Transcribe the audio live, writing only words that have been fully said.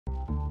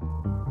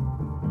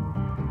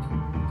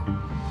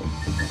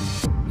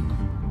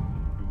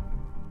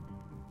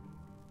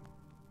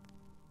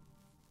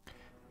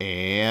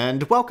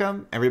And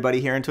welcome everybody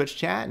here in Twitch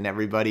chat and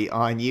everybody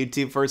on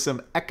YouTube for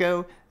some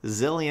Ekko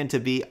Zilean to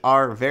be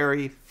our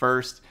very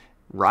first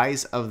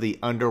Rise of the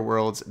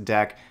Underworlds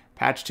deck.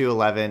 Patch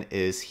 2.11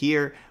 is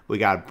here. We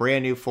got a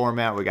brand new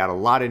format. We got a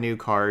lot of new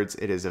cards.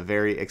 It is a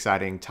very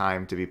exciting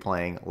time to be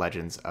playing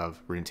Legends of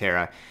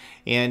Runeterra.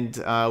 And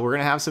we're going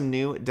to have some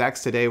new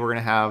decks today. We're going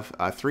to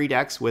have 3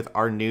 decks with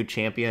our new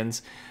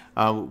champions.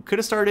 Could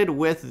have started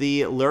with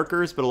the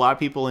Lurkers, but a lot of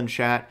people in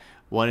chat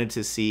wanted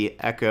to see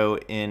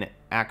Ekko in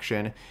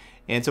action.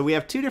 And so we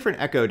have 2 different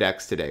Ekko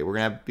decks today. We're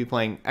going to be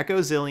playing Ekko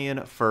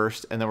Zilean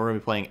first, and then we're going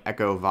to be playing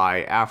Ekko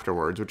Vi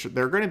afterwards, which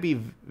they're going to be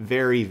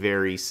very,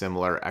 very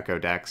similar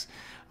Ekko decks.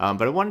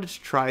 But I wanted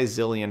to try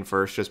Zilean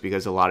first just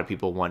because a lot of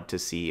people want to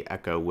see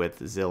Ekko with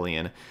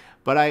Zilean.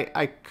 But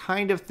I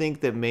kind of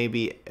think that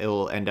maybe it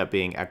will end up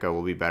being Ekko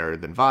will be better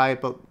than Vi,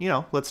 but you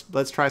know,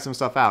 let's try some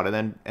stuff out.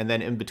 And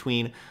then in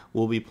between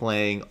we'll be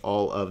playing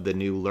all of the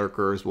new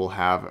Lurkers. We'll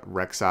have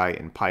Rek'Sai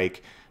and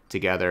Pyke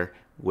together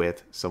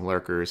with some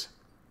Lurkers.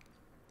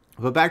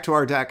 But back to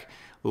our deck,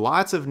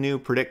 lots of new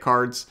predict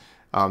cards.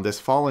 This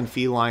Fallen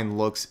Feline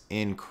looks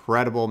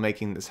incredible,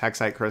 making this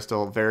Hexite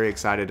Crystal. Very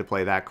excited to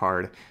play that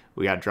card.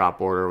 We got Drop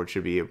Border, which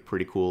should be a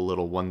pretty cool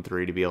little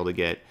 1/3 to be able to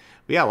get.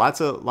 But yeah, lots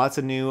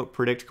of new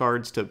predict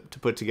cards to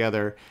put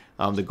together.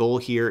 The goal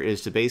here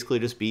is to basically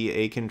just be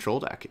a control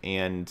deck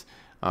and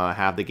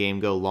have the game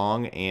go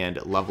long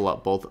and level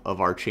up both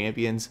of our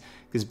champions,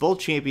 because both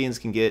champions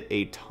can get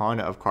a ton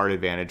of card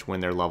advantage when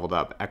they're leveled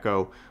up.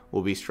 Ekko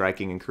will be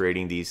striking and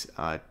creating these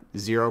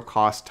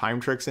 0-cost time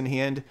tricks in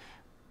hand,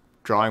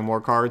 drawing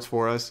more cards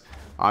for us.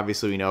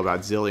 Obviously, we know about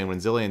Zilean. When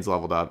Zilean's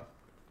leveled up,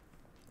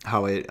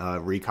 how it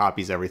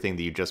recopies everything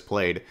that you just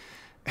played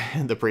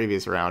in the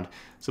previous round.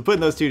 So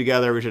putting those 2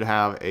 together, we should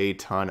have a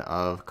ton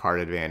of card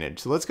advantage.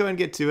 So let's go ahead and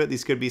get to it.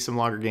 These could be some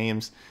longer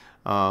games.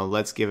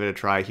 Let's give it a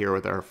try here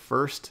with our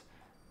first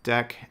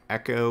deck,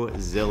 Ekko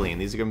Zilean.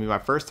 These are going to be my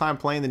first time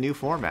playing the new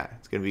format.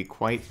 It's going to be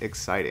quite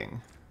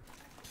exciting.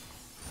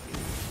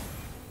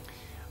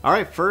 All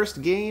right,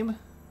 first game,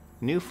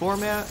 new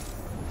format.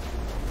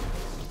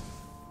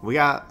 We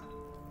got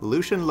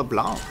Lucian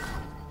LeBlanc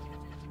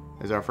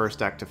is our first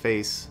deck to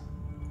face.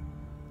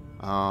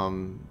 I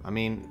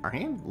mean, our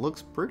hand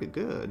looks pretty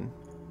good.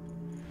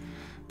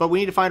 But we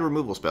need to find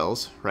removal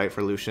spells, right,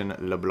 for Lucian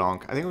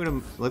LeBlanc. I think we're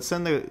going to... Let's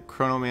send the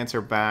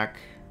Chronomancer back.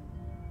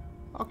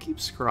 I'll keep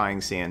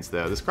Scrying Sands,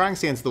 though. The Scrying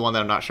Sands is the one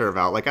that I'm not sure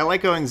about. Like, I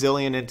like going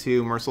Zilean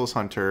into Merciless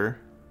Hunter.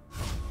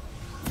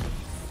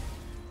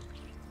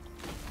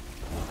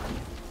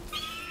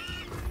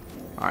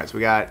 Alright, so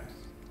we got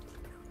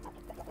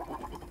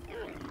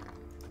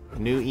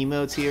new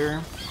emotes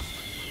here.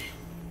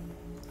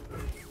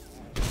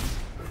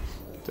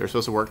 They're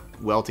supposed to work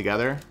well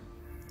together.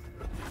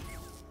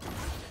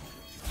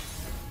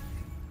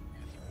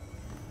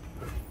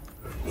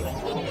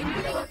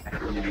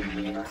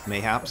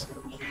 Mayhaps.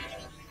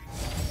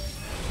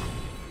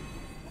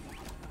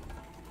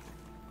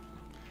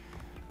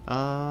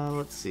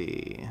 Let's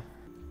see. I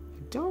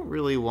don't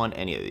really want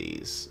any of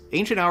these.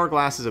 Ancient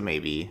Hourglass is a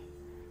maybe.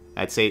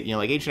 I'd say, you know,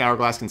 like Ancient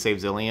Hourglass can save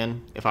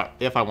Zilean if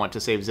I want to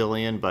save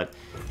Zilean, but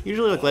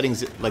usually like letting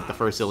like the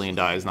first Zilean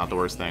die is not the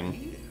worst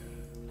thing.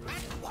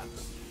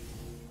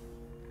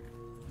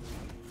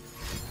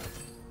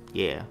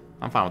 Yeah,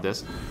 I'm fine with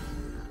this.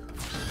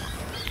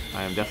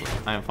 I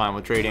am fine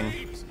with trading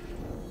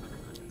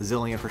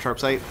Zilean for Sharp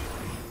Sight.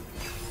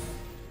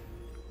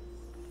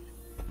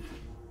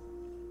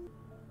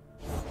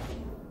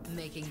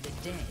 Making the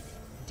dead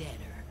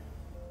deader.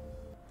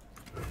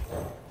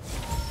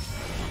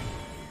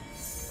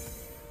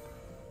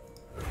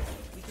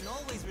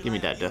 Give me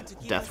that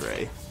death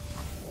ray.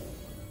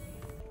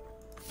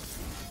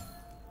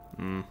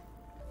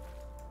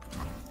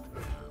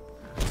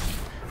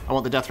 I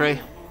want the death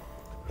ray.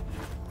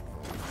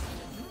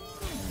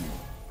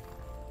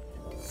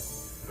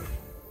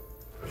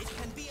 It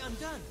can be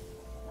undone.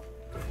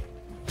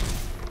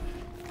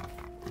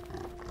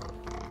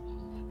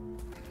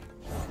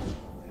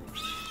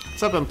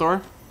 What's up,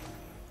 Thor?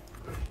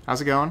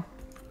 How's it going?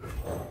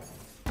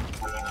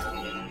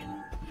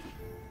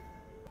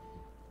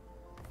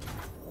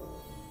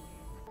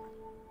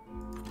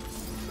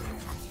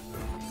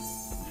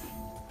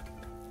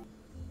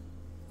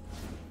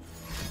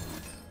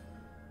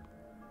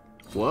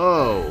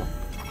 Whoa.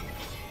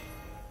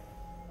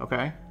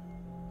 Okay.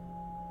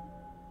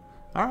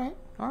 Alright,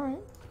 alright.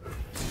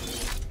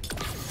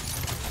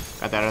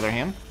 Got that other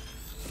hand.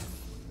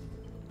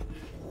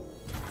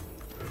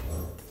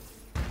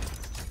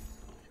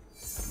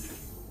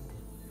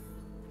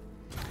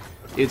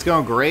 It's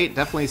going great.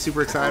 Definitely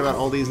super excited about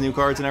all these new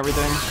cards and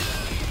everything.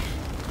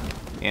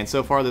 And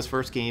so far, this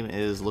first game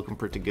is looking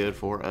pretty good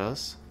for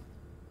us.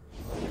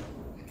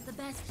 The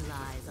best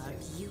lies are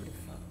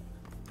beautiful.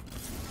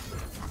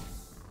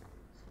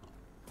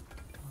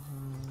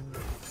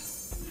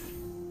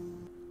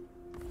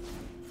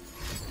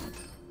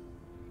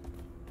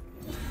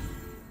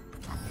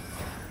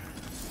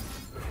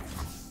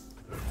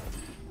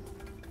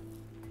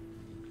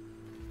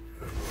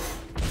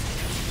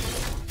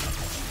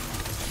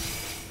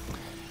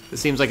 This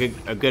seems like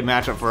a good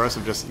matchup for us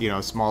of just, you know,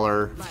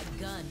 smaller, My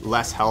gun.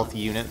 less health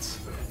units.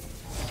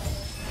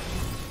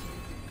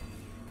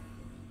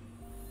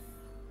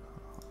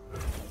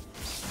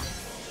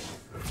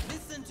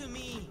 Listen to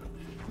me.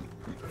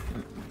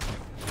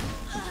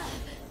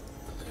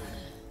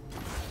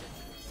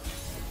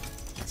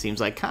 Seems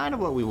like kind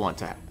of what we want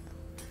to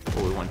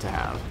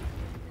have.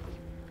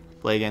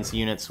 Play against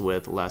units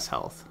with less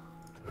health.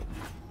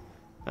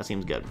 That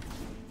seems good.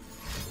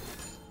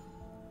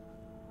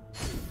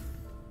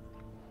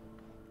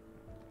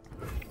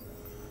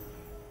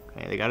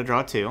 Okay, they got to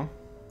draw 2.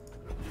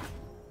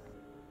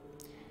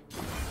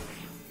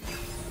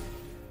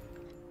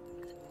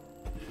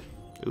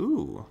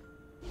 Ooh.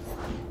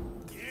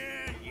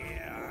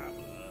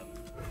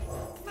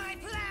 My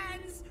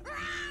plans.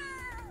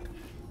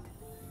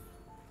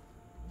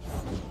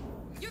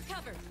 You're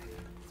covered.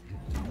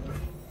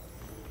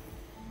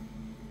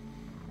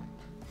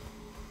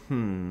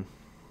 Hmm.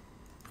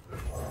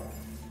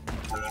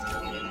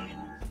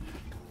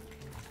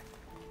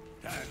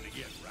 Time to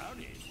get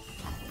rowdy.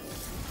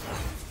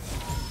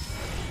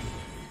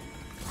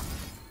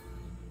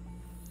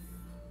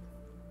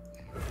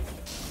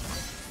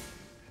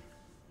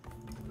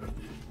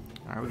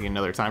 Alright, we get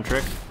another time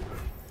trick.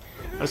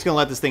 I'm just gonna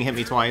let this thing hit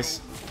me twice.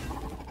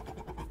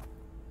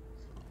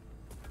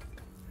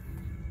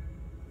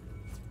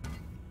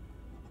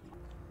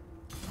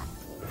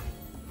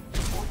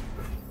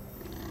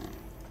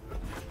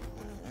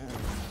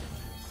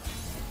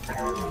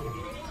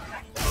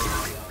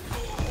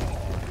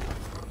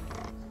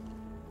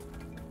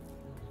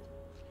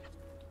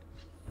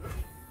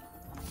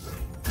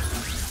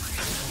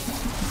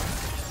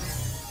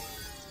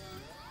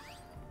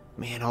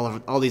 Man,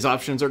 all these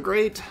options are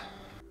great.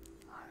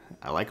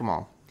 I like them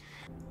all.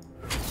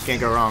 Can't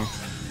go wrong.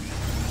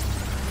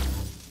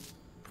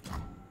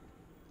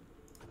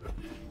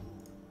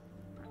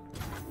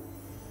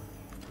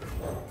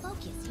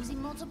 Focus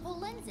using multiple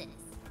lenses.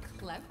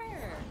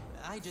 Clever.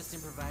 I just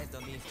improvised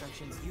on the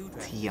instructions you read.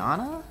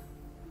 Tiana?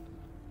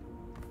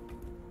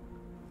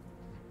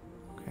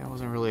 Okay, I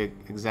wasn't really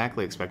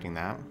exactly expecting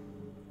that.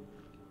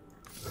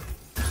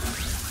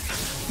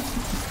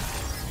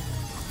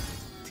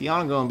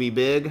 Tiana gonna be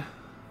big.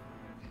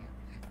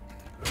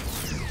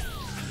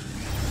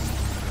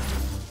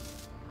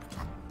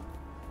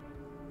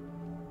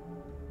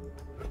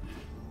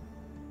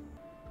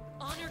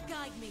 Honor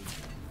guide me.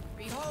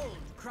 Behold,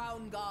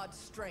 Crown God's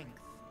strength.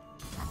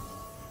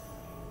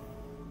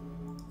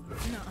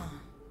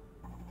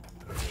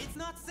 It's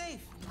not safe.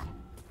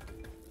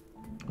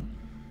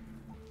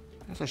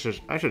 I guess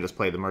I should just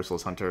play the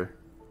Merciless Hunter.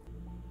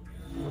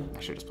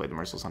 I should just play the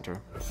Merciless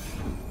Hunter.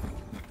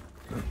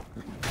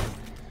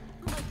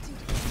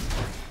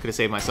 Could have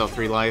saved myself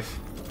 3 life.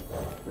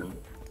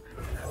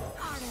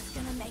 Arda's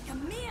gonna make a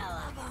meal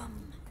of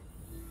them.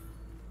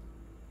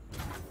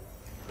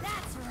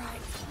 That's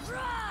right.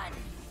 Run.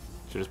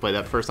 Should just play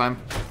that the first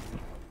time.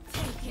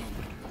 Taken.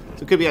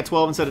 So it could be at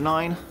 12 instead of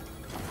 9.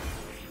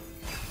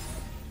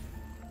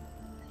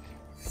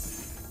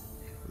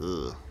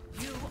 Ugh.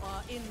 You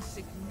are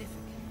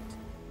insignificant.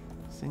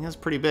 This thing is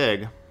pretty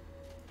big.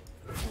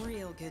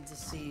 Real good to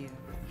see you.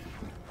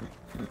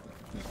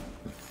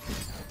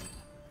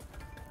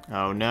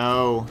 Oh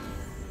no.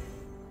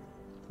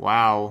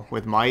 Wow,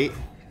 with might?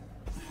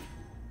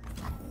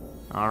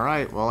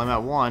 Alright, well I'm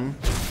at 1.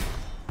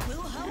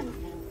 Will help.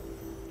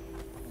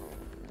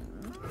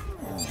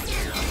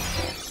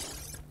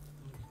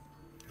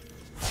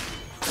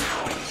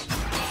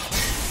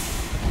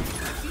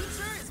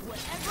 Future is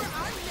whatever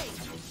I make.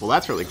 Well,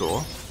 that's really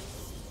cool.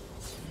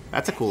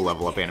 That's a cool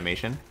level up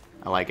animation.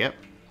 I like it.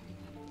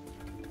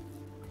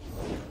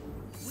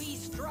 We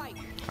strike.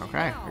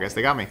 Okay, I guess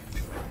they got me.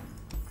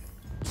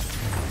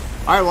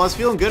 Alright, well I was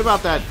feeling good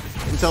about that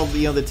until,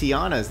 you know, the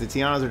Tianas. The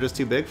Tianas are just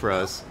too big for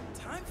us.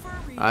 Time for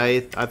a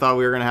read. I thought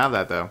we were gonna have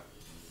that though.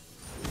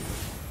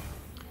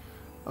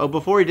 Oh,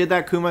 before he did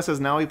that, Kuma says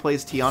now he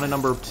plays Tiana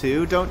number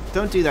 2.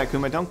 Don't do that,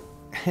 Kuma. Don't.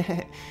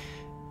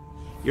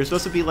 You're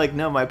supposed to be like,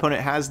 no, my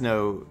opponent has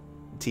no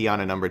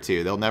Tiana number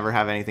 2. They'll never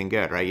have anything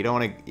good, right? You don't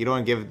want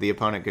to give the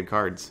opponent good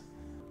cards.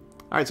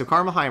 All right, so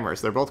Karma Heimer.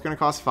 So they're both gonna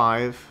cost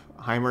 5.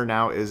 Heimer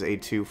now is a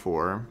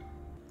 2/4.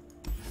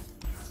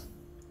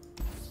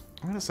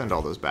 I'm gonna send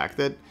all those back.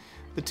 The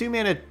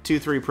 2-mana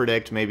 2/3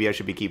 predict maybe I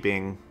should be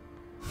keeping,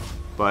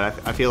 but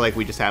I feel like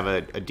we just have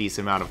a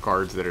decent amount of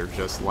cards that are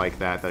just like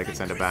that I could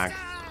send it back.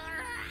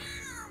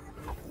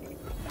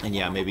 And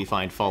yeah, maybe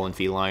find Fallen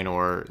Feline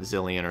or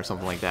Zilean or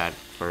something like that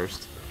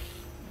first.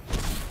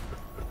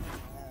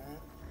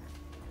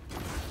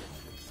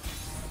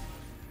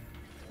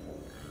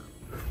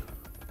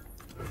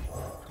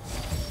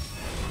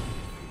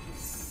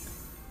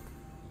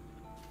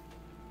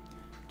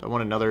 Do I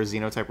want another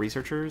Xenotype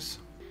Researchers?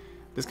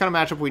 This kind of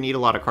matchup we need a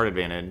lot of card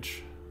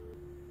advantage,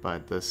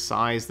 but the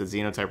size that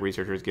Xenotype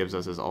Researchers gives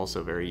us is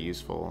also very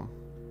useful.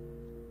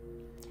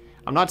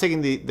 I'm not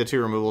taking the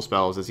 2 removal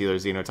spells. It's either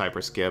Xenotype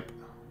or Skip.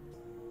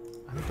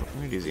 I think I'm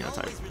gonna do We Xenotype.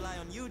 always rely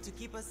on you to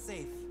keep us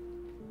safe.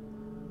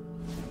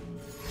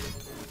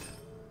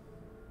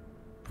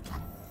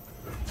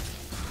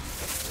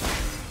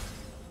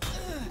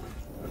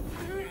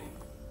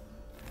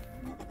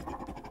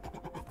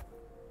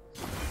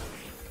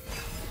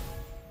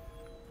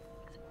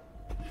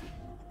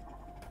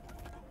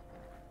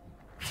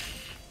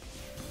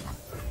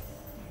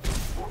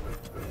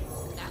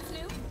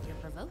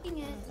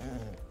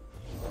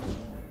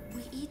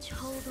 each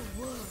hold a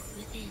world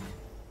within.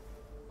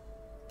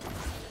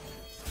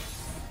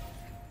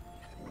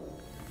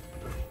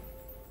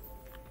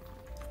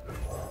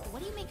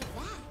 What do you make of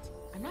that?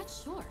 I'm not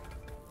sure.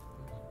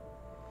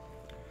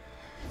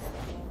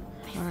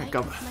 Alright,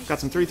 got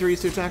some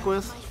 3/3s to attack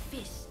with. My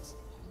fists.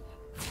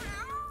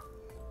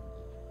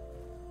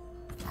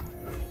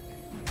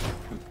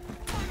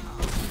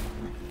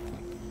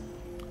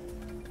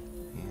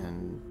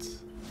 And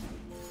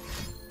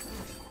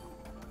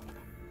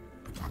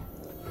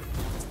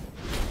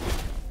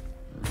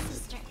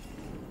Sister.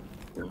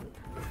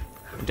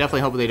 I'm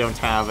definitely hoping they don't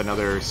have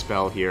another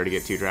spell here to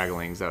get 2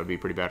 Draglings. That would be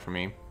pretty bad for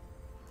me.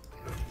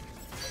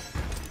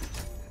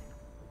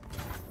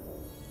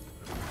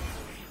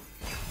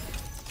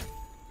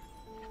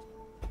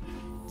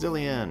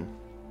 Zilean.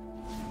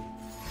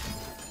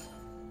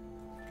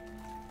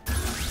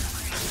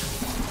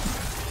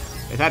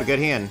 They've had a good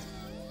hand.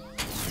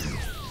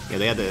 Yeah,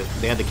 they had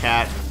the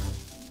cat.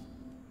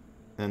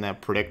 And then that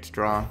predict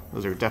draw.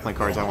 Those are definitely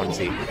cards I want to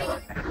see.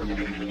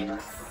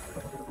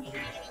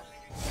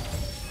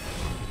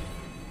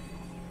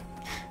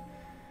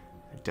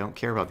 I don't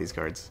care about these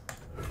cards.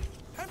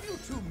 Have you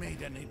two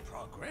made any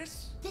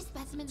progress? This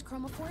specimen's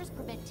chromophores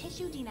prevent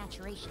tissue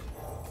denaturation.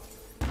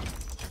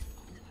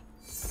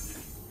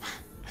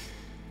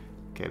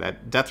 Okay,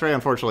 that Death Ray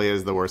unfortunately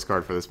is the worst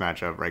card for this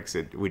matchup, right?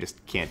 Because we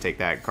just can't take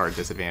that card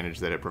disadvantage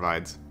that it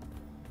provides.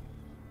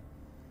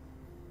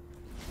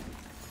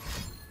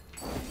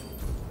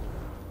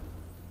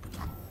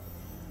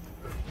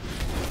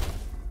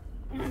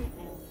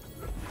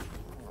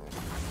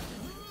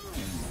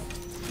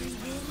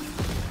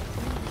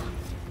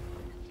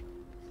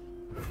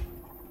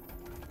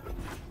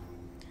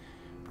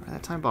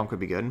 That time bomb could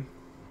be good.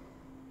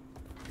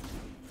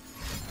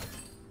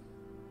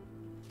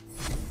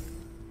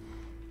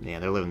 Yeah,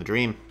 they're living the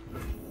dream.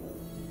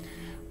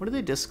 What do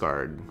they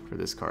discard for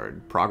this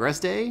card? Progress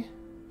Day?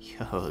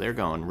 Yo, they're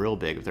going real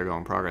big if they're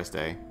going Progress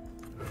Day.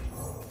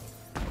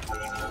 We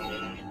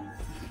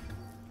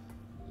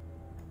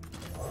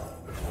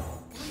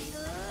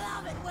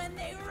love it when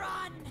they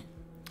run.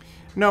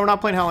 No, we're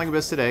not playing Howling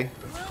Abyss today.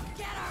 We'll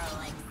get our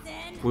legs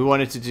in. We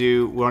wanted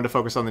to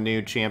focus on the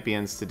new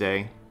champions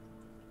today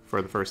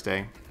for the first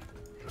day.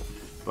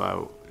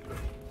 But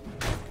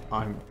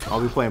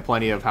I'll be playing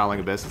plenty of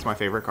Howling Abyss. It's my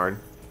favorite card.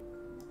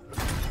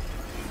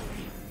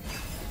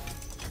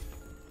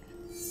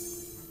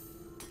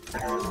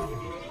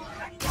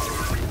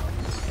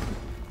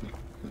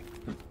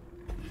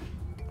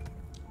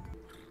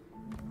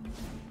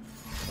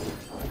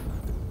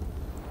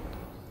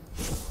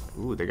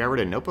 Ooh, they got rid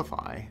of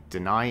Nopify.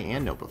 Deny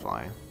and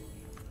Nopify.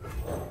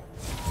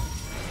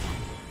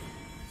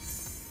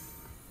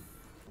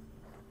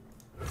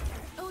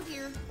 Oh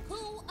dear,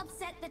 who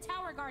upset the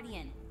Tower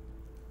Guardian?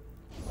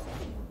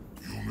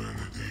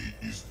 Humanity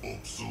is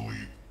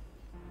obsolete.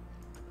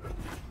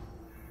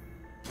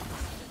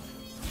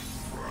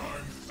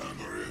 Primed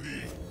and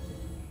ready.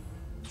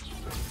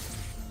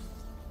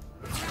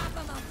 Wrap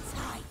 'em up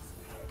tight.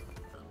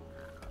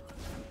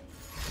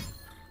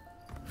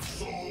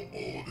 So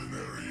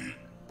ordinary.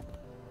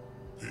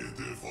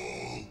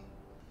 Pitiful.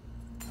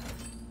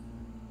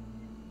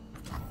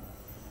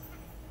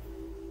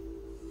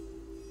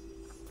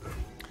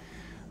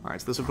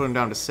 Alright, so this will put him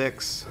down to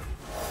 6.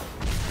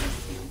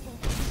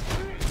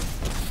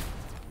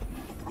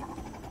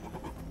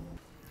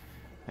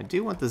 I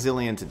do want the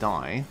Zilean to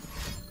die.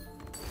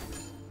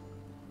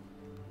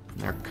 And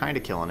they're kind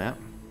of killing it.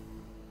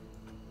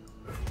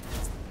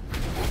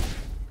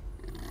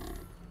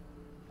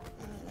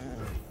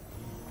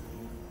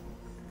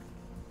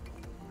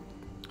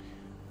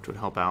 Which would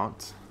help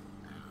out.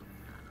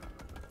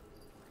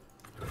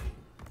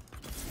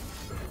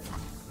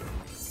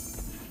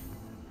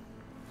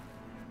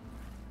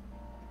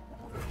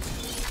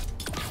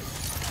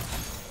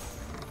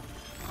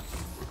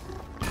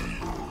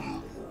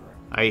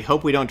 I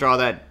hope we don't draw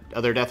that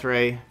other Death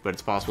Ray, but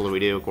it's possible that we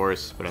do, of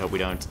course, but I hope we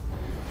don't.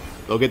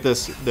 They'll get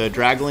the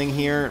Dragling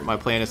here. My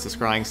plan is to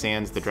Scrying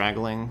Sands the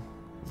Dragling.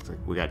 Looks like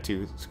we got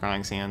 2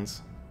 Scrying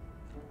Sands.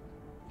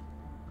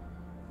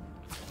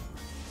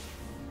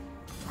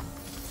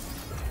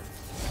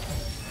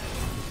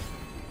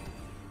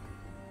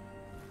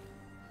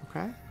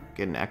 Okay,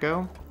 get an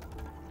Echo.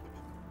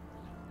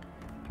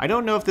 I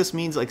don't know if this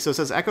means, like, so it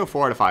says Echo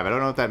 4 out of 5. I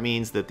don't know if that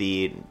means that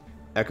the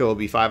Echo will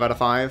be 5 out of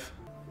 5.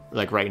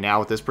 Like right now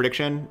with this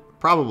prediction?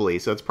 Probably,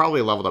 so it's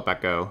probably a leveled up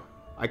Echo.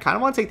 I kind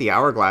of want to take the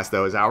Hourglass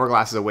though, as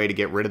Hourglass is a way to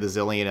get rid of the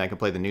Zilean and I can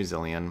play the new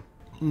Zilean.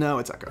 No,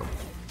 it's Echo.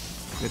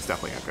 It's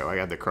definitely Echo. I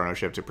got the Chrono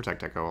Shift to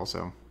protect Echo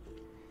also.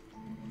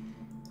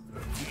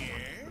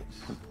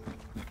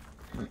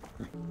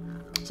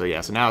 So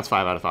yeah, so now it's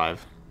 5 out of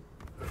 5.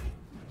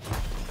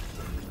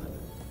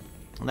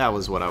 That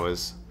was what I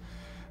was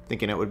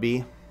thinking it would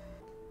be.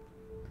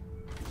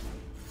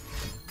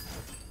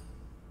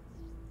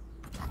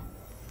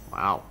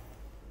 Wow.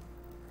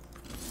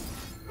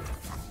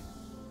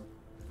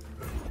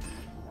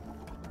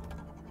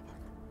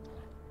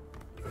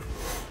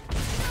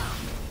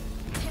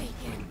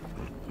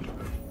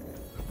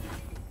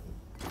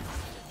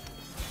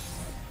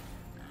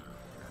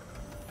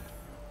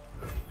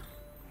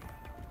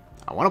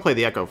 I want to play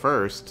the Ekko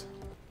first,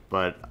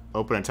 but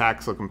open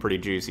attack's looking pretty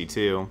juicy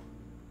too.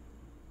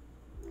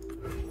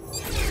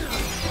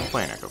 I'll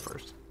play an Ekko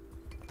first.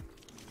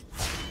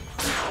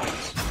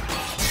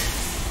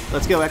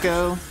 Let's go,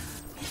 Ekko.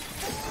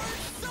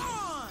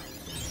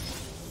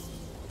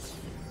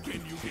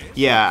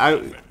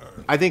 Yeah,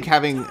 I think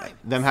having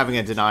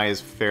a deny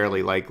is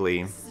fairly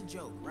likely. This is a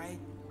joke, right?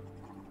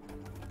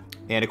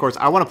 And of course,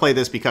 I want to play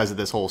this because of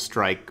this whole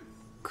strike,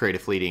 create a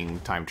fleeting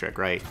time trick,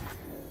 right?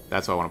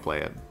 That's why I want to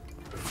play it.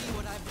 See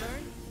what I've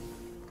learned?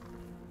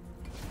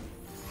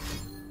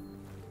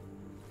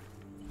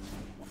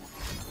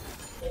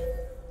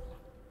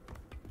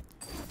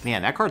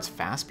 Man, that card's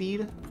fast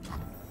speed?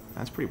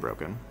 That's pretty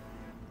broken.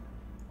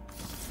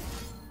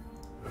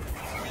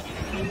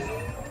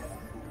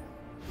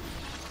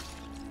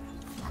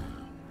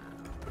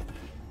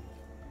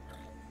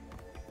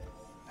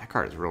 That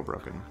card is real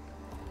broken.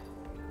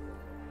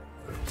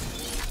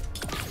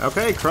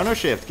 Okay, Chrono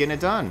Shift, getting it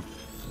done.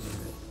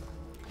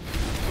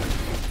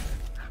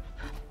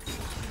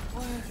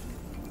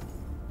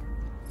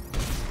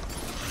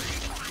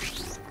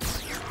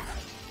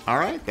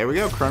 Alright, there we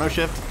go, Chrono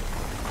Shift.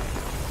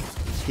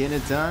 Getting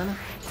it done.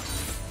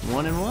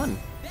 1-1.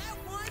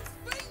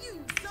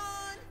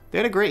 They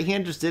had a great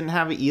hand, just didn't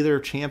have either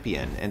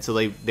champion, and so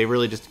they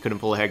really just couldn't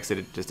pull ahead because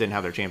it just didn't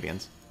have their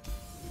champions.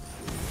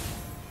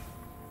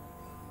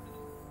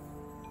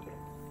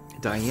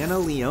 Diana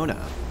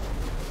Leona.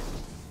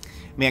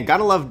 Man,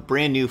 gotta love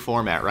brand new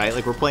format, right?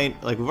 Like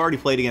we've already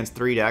played against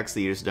 3 decks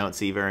that you just don't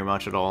see very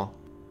much at all.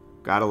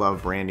 Gotta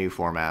love brand new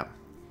format.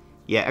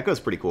 Yeah, Ekko's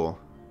pretty cool.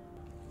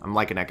 I'm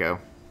liking Ekko.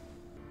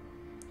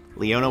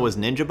 Leona was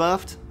ninja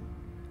buffed?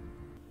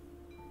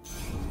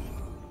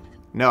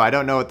 No, I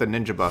don't know what the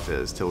ninja buff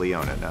is to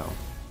Leona, no.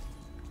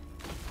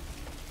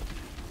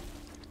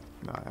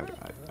 No,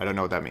 I don't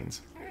know what that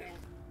means.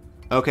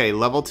 Okay,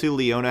 level 2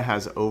 Leona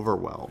has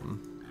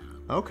Overwhelm.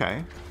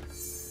 Okay.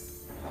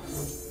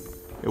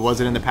 It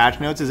wasn't in the patch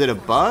notes? Is it a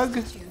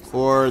bug?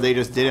 Or they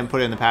just didn't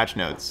put it in the patch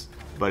notes,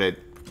 but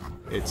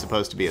it's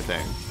supposed to be a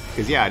thing?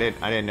 Because yeah, I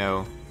didn't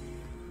know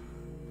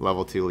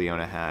level 2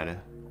 Leona had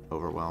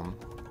Overwhelm.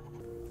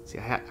 See,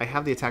 I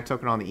have the attack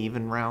token on the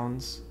even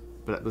rounds.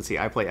 But let's see,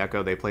 I play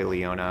Ekko, they play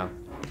Leona.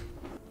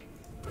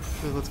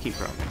 So let's keep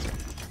growing.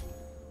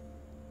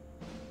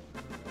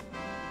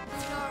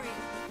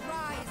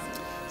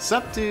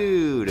 Sup,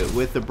 dude,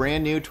 with the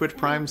brand new Twitch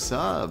Prime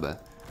sub.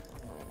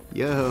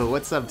 Yo,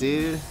 what's up,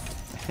 dude?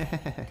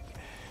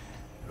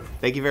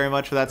 Thank you very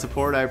much for that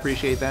support. I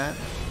appreciate that.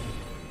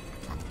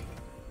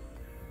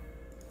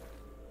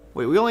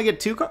 Wait, we only get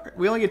 2 cards?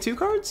 We only get 2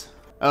 cards?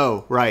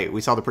 Oh, right.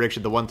 We saw the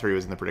prediction. The 1-3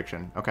 was in the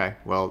prediction. Okay,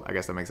 well, I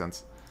guess that makes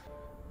sense.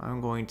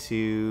 I'm going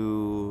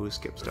to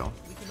skip still.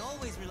 We can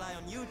always rely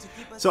on you to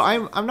keep us So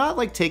I'm not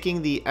like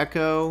taking the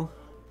Ekko.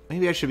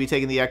 Maybe I should be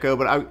taking the Ekko,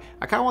 but I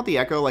kind of want the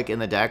Ekko like in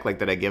the deck, like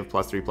that I give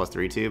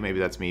 +3/+3 to. Maybe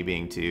that's me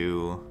being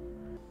too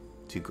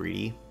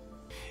greedy.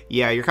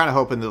 Yeah, you're kind of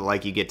hoping that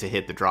like you get to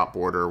hit the drop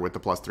border with the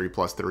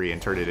 +3/+3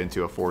 and turn it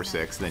into a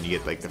 4/6, then you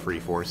get like the free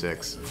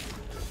 4/6.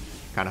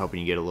 Kind of hoping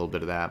you get a little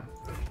bit of that.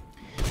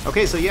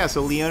 Okay, so yeah,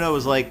 so Leona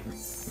was like,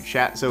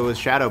 so it was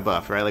shadow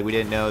buffed, right? Like we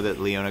didn't know that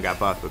Leona got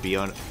buffed, but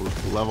beyond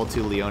level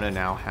 2 Leona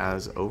now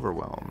has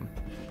Overwhelm.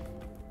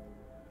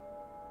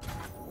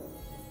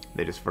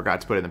 They just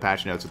forgot to put it in the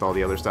patch notes with all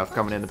the other stuff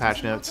coming in the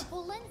patch notes.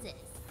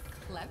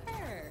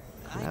 Clever.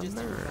 I just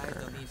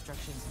improvised on the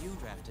instructions you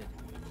drafted.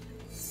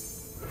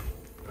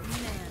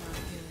 Man,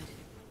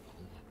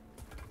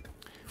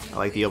 I'm I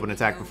like the open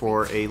attack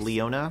before a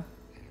Leona.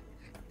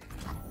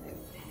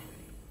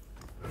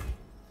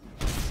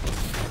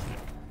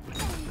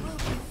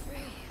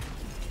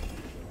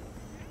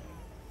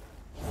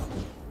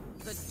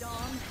 The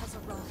dawn has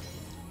arrived.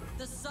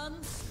 The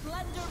sun's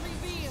splendor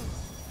revealed.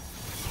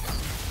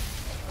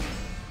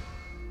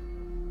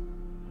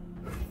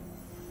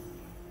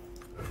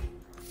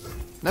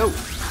 Nope,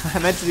 I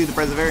meant to do the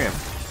Preservarium.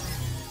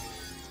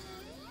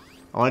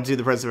 I wanted to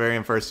do the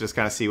Preservarium first, just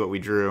kind of see what we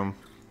drew.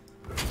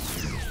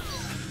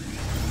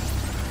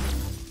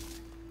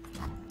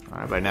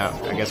 Alright, but now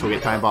I guess we'll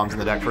get time bombs in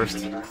the deck first.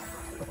 So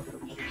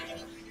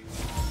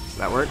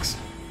that works.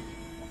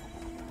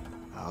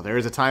 Oh, there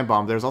is a time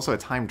bomb. There's also a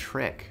time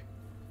trick.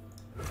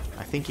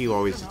 I think you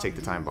always just take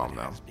the time bomb,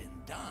 though.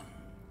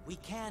 We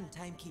can,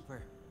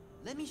 Timekeeper.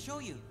 Let me show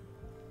you.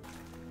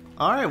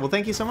 Alright, well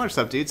thank you so much,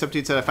 Subdude.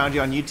 Subdude said, I found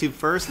you on YouTube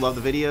first.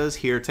 Love the videos.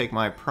 Here, take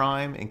my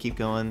Prime and keep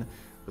going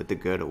with the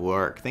good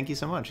work. Thank you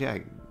so much. Yeah,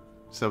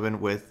 subbing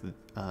with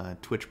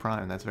Twitch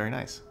Prime. That's very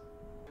nice.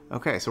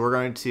 Okay, so we're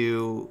going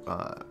to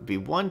be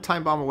 1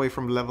 time bomb away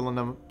from leveling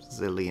up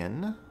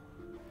Zilean.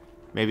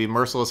 Maybe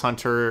Merciless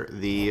Hunter,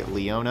 the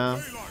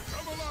Leona.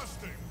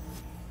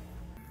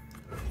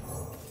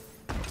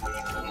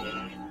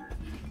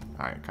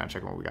 Alright, kind of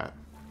checking what we got.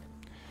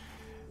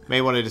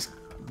 May want to just...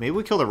 Maybe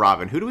we kill the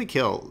Robin. Who do we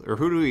kill? Or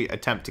who do we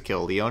attempt to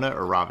kill? Leona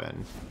or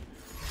Robin?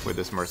 With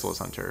this Merciless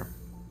Hunter?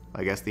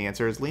 I guess the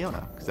answer is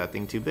Leona, because that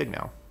thing too big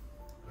now.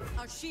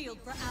 A shield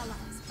for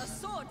allies, a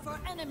sword for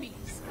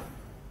enemies.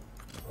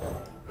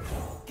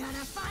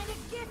 Gonna find a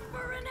gift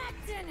for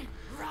Renekton,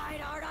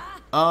 right,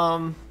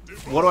 Arda?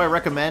 What do I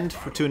recommend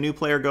to a new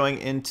player going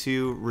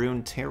into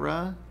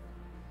Runeterra?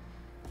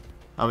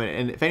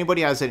 And if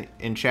anybody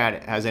in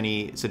chat has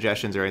any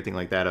suggestions or anything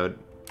like that, I would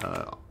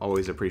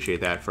always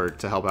appreciate that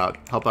to help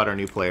out our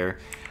new player.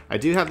 I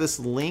do have this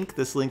link.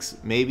 This link's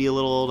maybe a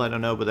little old, I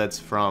don't know, but that's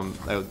from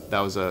that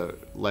was a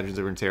Legends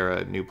of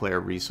Runeterra new player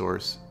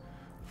resource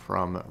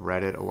from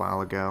Reddit a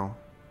while ago.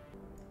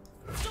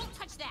 Don't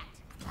touch that.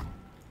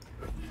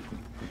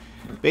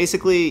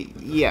 Basically,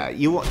 yeah,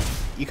 you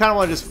kind of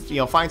want to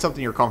just find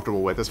something you're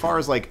comfortable with. As far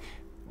as like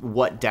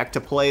what deck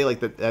to play, like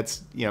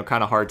that's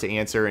kind of hard to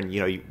answer, and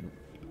you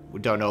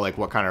don't know like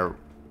what kind of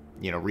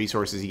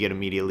resources you get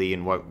immediately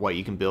and what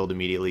you can build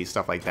immediately,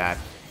 stuff like that.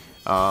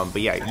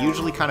 But yeah,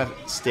 usually kind of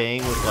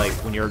staying with, like,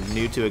 when you're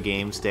new to a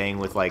game, staying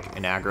with like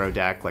an aggro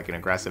deck, like an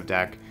aggressive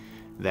deck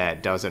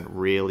that doesn't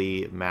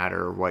really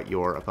matter what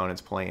your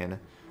opponent's playing.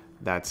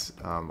 That's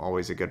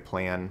always a good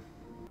plan.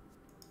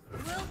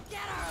 We'll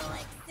get our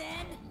licks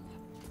in.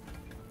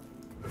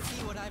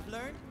 See what I've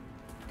learned?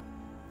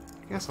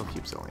 I guess I'll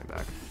keep Zilean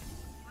back.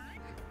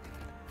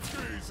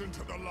 Gaze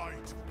into the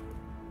light.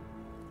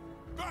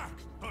 Back,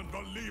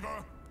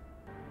 unbeliever.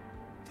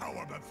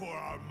 Cower before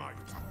our might.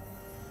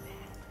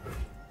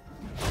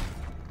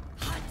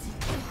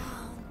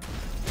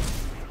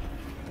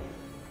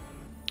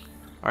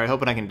 Alright,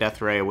 hoping I can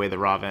Death Ray away the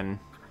Raven.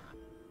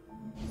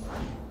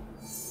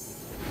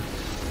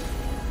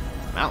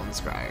 Mountain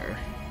Scryer.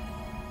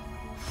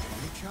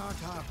 We chart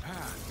our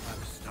path by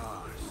the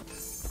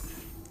stars.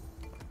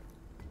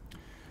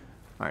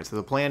 Alright, so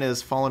the plan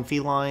is Fallen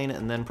Feline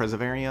and then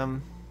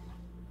Preservarium.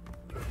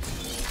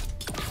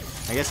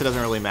 I guess it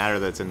doesn't really matter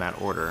that it's in that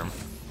order.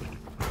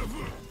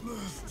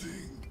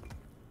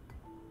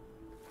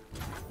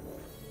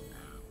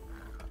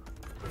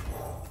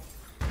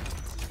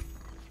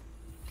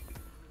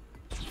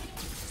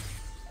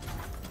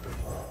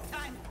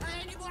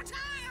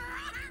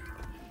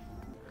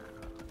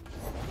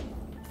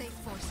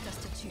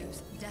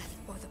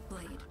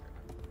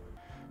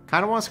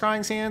 Kind of want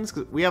Scrying Sands,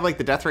 because we have like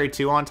the Death Ray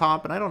 2 on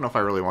top, and I don't know if I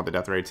really want the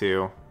Death Ray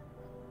 2.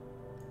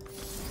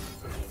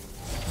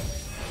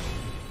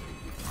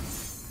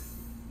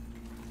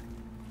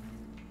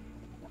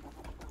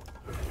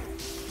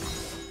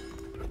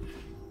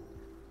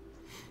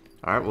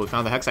 Alright, well, we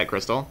found the Hexite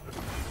Crystal.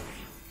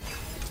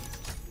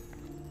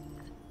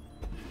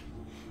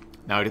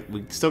 Now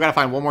we still gotta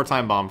find one more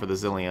Time Bomb for the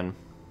Zilean.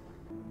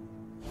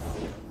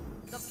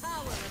 The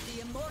power of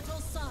the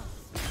immortal sun.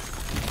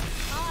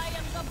 I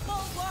am the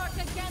bulwark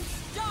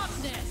against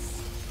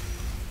darkness.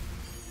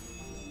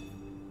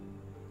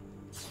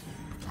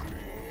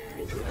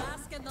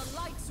 Bask in the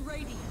light's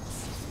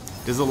radiance.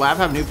 Does the lab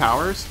have new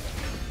powers?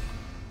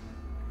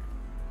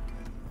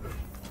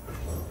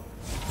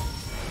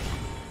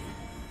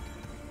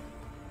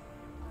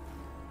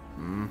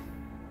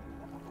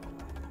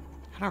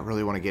 I don't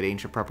really want to get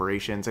Ancient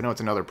Preparations. I know it's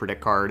another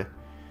predict card.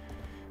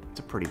 It's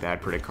a pretty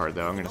bad predict card,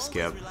 though. I'm going to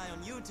skip.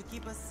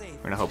 I'm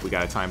going to hope we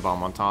got a Time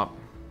Bomb on top.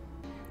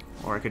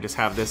 Or I could just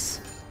have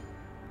this...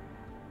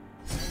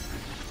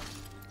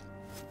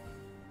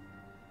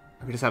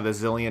 I could just have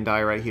this Zilean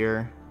die right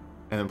here,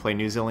 and then play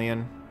new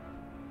Zilean.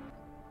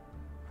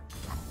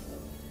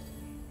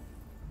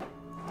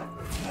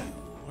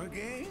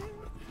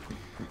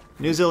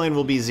 New Zilean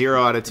will be 0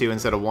 out of 2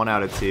 instead of 1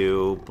 out of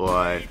 2,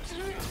 but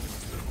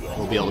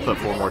we'll be able to put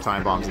 4 more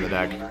Time Bombs in the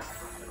deck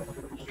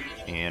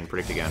and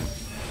predict again.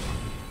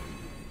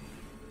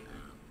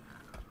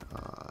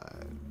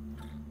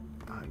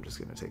 I'm just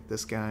gonna take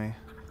this guy.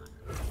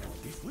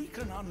 If we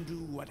can undo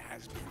what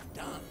has been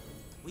done,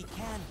 We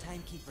can,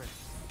 Timekeeper.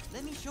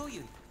 Let me show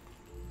you.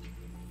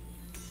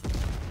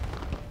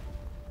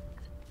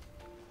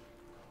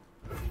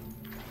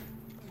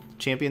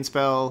 Champion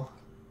spell,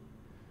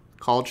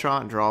 Called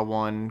Shot, draw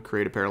 1,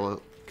 create a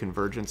parallel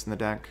convergence in the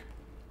deck.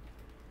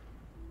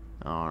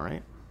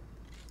 Alright.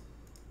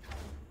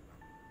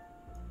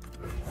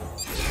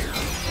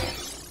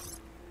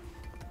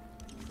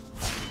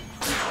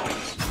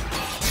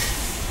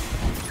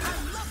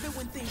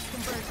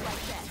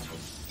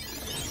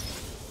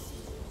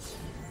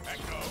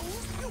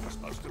 Ekko, you were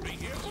supposed to be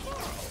here tomorrow.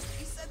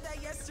 You said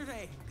that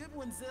yesterday. Good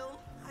one, Zil.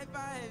 High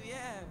five,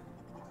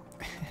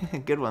 yeah.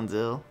 Good one,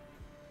 Zil.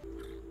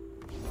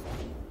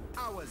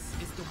 Ours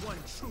is the one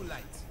true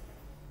light.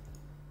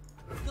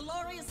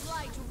 Glorious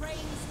light rains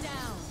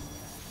down.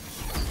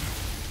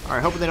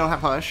 Alright, hoping they don't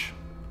have Hush.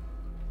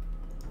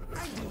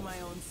 I do my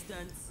own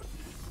stunts.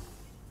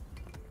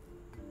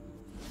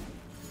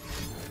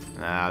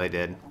 Nah, they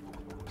did.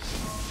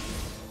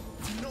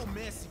 No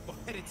mercy for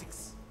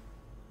heretics.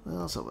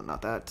 Well, so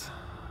not that.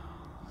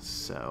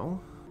 So,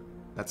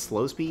 that's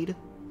slow speed?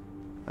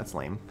 That's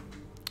lame.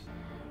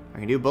 I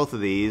can do both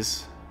of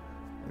these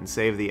and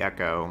save the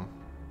Ekko.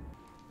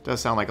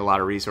 Does sound like a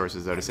lot of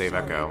resources, though, to save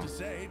Ekko.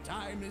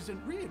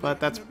 But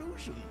that's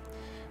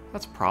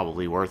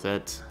probably worth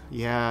it.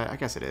 Yeah, I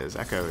guess it is.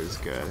 Ekko is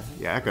good.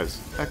 Yeah,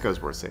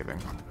 Ekko's worth saving.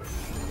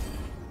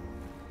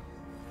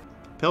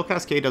 Pale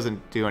Cascade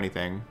doesn't do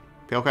anything.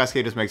 Pale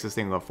Cascade just makes this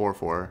thing go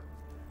 4/4.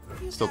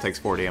 Still takes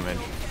 4 damage.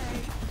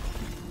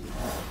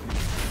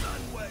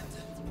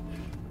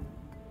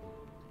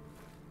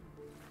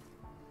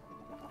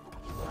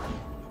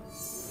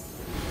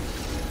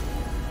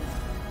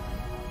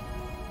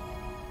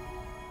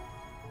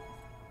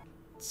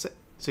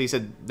 So you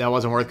said that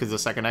wasn't worth because the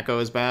second echo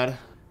is bad?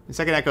 The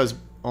second echo is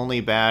only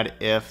bad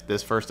if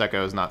this first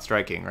echo is not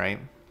striking, right?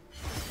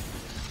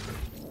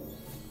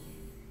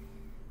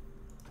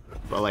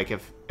 But like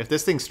if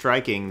this thing's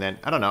striking, then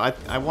I don't know.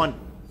 I want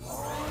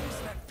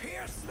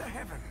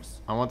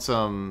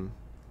some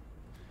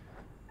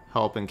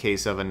help in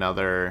case of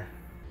another.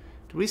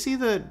 Do we see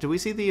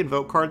the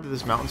invoke card that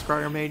this Mountain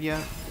Scryer made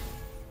yet?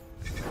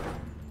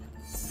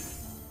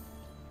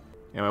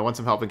 Anyway, I want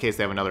some help in case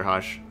they have another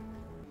Hush.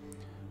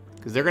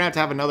 Because they're going to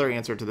have another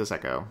answer to this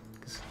Echo.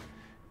 'Cause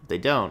if they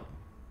don't,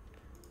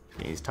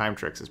 these time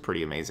tricks is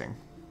pretty amazing.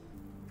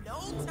 No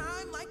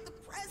time like the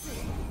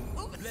present.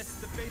 Bless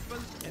the faithful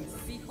and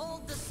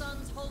Behold the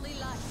sun's holy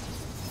light.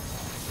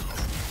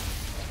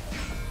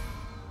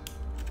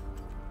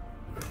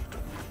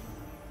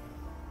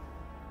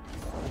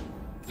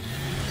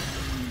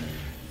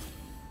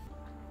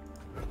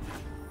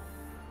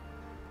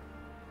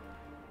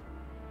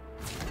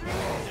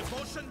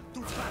 devotion to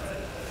battle.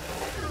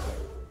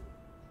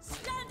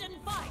 Stand and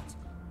fight.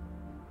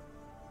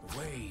 The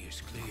way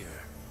is clear.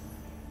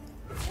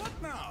 What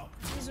now?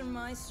 These are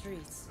my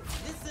streets.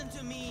 Listen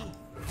to me.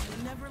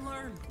 You'll never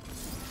learn.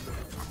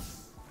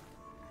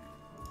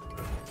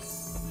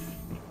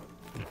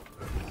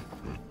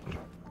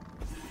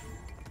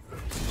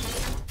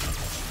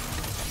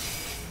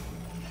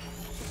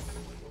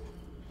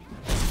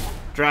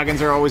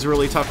 Dragons are always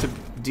really tough to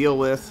deal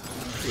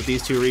with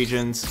these two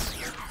regions.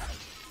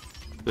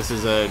 This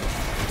is a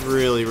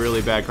really,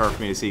 really bad card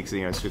for me to see because,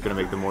 you know, it's just going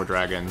to make them more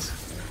dragons.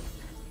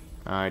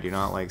 I do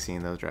not like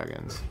seeing those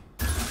dragons.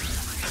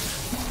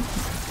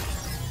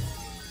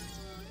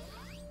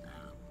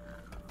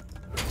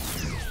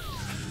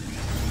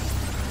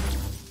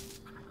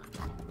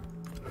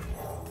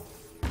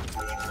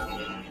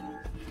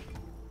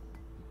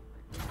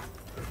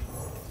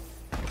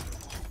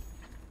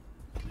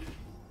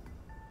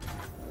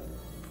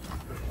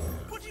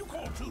 What do you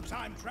call two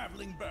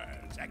time-traveling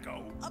birds,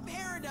 Ekko? A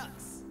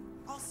paradox.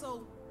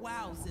 Also,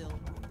 wow, Zil.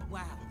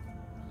 Wow.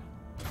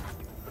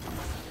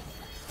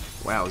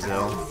 Wow,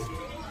 Zil.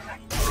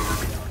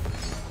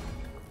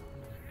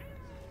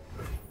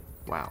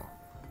 Wow.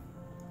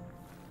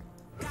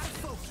 Gotta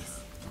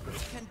focus.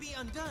 It can be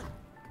undone.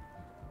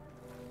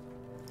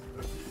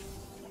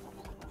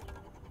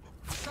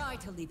 Try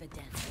to leave it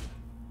dancing.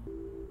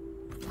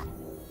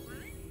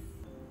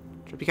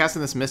 Should I be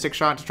casting this Mystic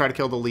Shot to try to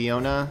kill the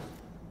Leona?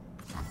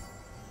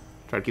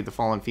 Try to keep the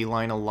Fallen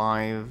Feline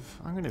alive.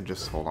 I'm gonna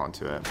just hold on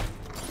to it.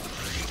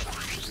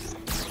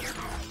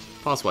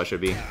 Possible I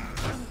should be.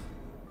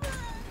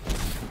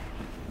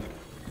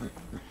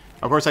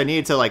 Of course, I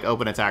need to like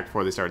open attack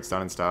before they start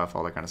stunning stuff,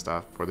 all that kind of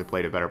stuff, before they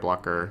played a better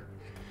blocker.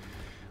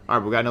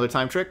 Alright, we got another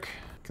time trick.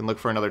 Can look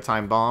for another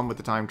time bomb with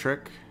the time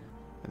trick.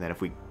 And then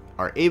if we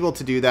are able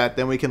to do that,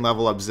 then we can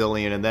level up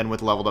Zilean, and then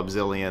with leveled up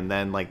Zilean,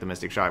 then like the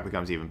Mystic Shot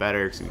becomes even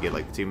better, because we get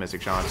like the 2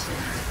 Mystic Shots.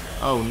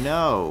 Oh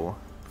no!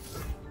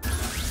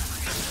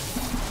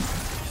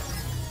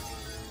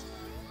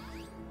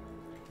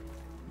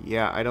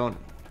 Yeah, I don't...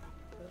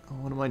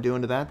 What am I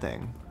doing to that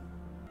thing?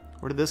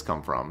 Where did this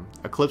come from?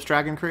 Eclipse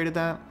Dragon created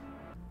that?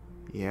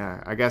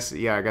 Yeah, I guess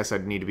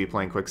I'd need to be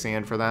playing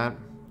Quicksand for that.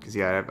 Because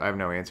yeah, I have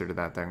no answer to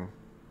that thing.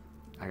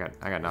 I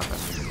got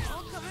nothing.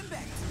 All coming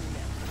back to me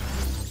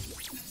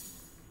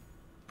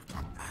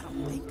now. I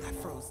don't think I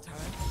froze time.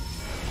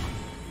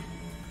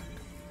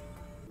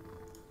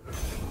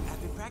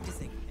 I've been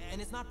practicing,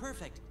 and it's not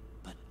perfect.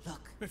 But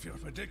look. If your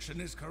prediction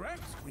is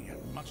correct, we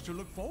have much to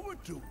look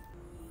forward to.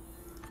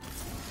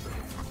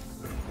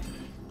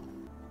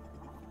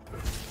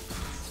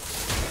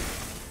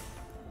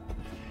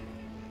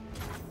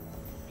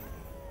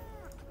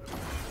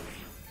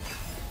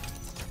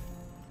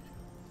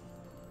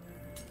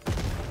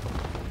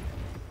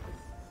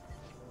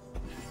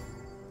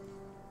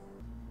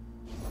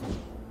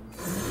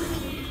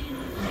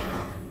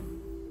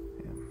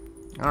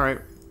 All right.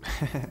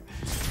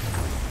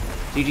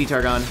 GG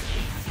Targon.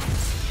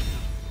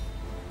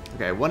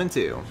 Okay, 1 and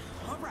 2.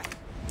 All right.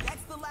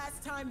 That's the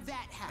last time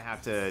that happened.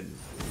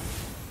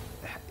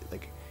 I have to,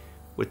 like,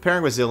 with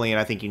pairing with Zilean,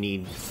 I think you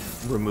need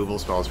removal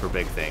spells for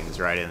big things,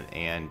 right?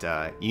 And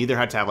you either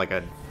have to have like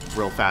a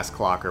real fast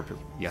clock, or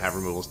you have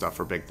removal stuff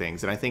for big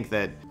things. And I think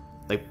that,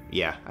 like,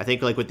 yeah, I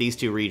think like with these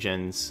two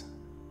regions,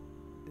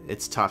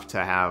 it's tough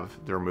to have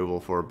the removal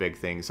for big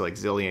things. So like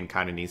Zilean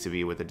kind of needs to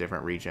be with a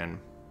different region.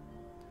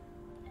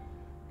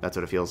 That's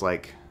what it feels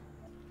like.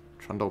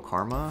 Trundle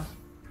Karma.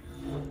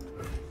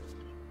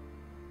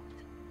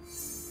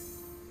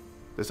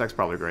 This deck's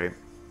probably great.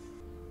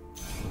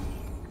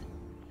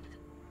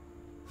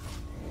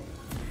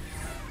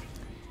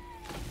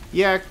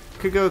 Yeah,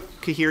 could go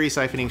Kahiri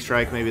Siphoning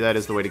Strike. Maybe that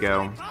is the way to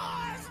go.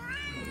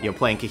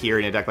 playing Kahir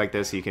in a deck like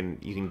this, you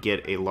can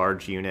get a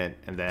large unit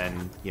and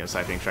then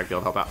Siphoning Strike be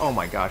able to help out. Oh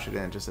my gosh, it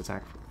didn't just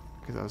attack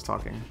because I was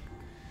talking.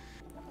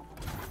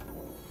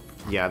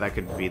 Yeah, that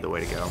could be the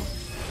way to go.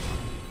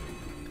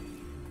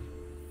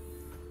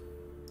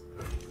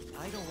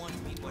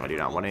 I do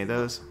not want any of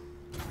those.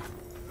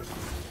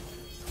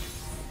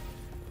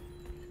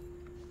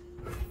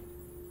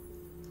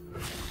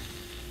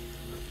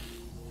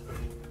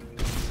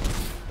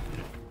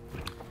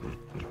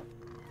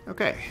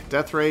 Okay,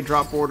 Death Ray,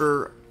 drop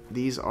order.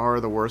 These are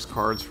the worst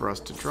cards for us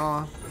to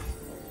draw.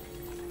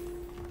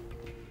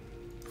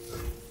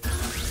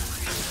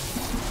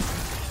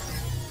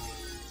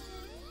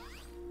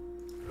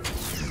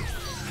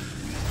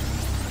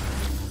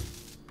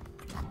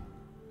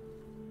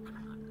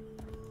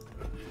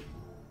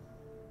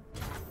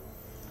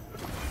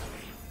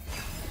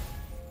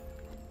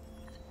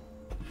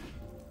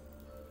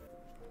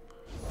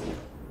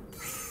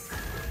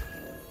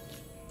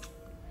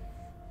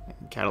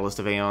 Catalyst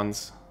of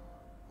Aeons.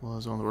 Well,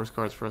 is one of the worst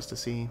cards for us to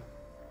see.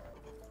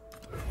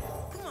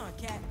 Come on,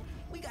 cat.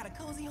 We got a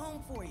cozy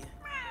home for you.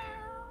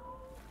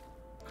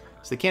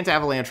 So they can't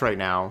Avalanche right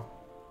now.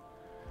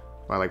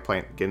 I like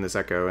getting this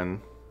Echo in.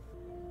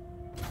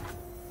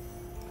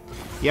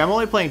 Yeah, I'm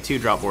only playing 2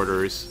 drop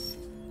orders.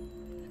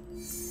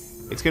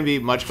 It's going to be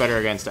much better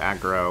against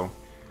aggro.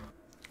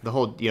 The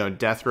whole,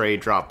 Death Ray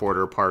drop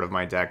order part of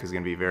my deck is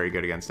going to be very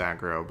good against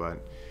aggro,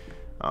 but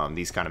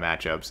these kind of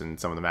matchups and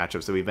some of the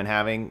matchups that we've been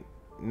having,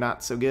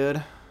 not so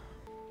good.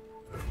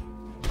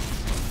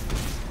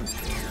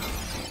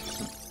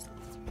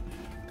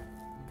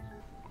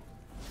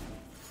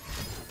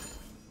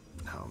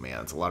 Oh man,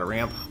 that's a lot of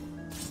ramp.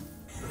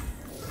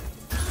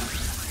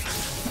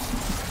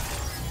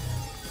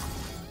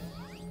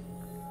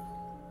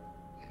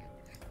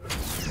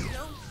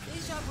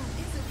 Deja vu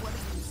isn't what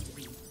it used to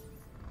be.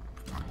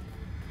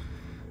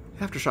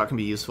 Aftershock can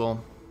be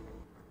useful.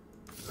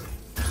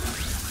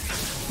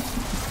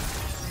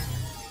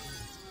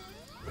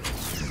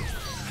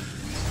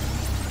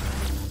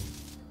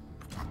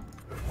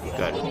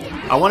 Good.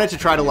 I wanted to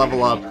try to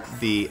level up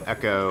the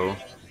Echo.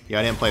 Yeah,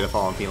 I didn't play the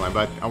Fallen Feline,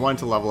 but I wanted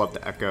to level up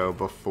the Echo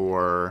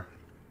before...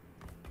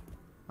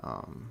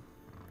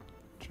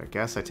 I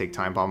guess I take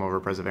Time Bomb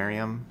over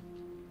Preservarium.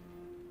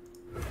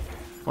 I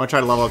want to try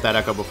to level up that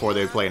Echo before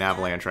they play an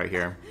Avalanche right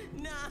here.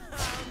 Nah, I'm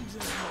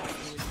just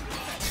messing with you.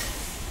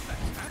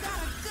 I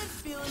got a good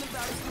feeling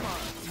about it tomorrow.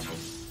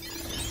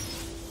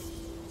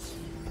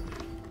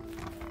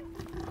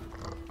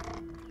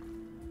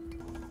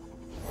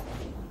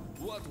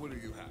 What will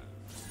you have?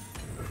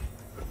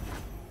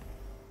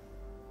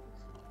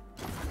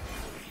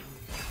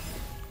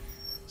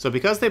 So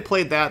because they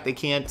played that, they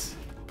can't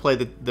play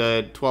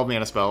the 12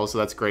 mana spells, so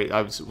that's great.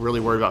 I was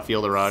really worried about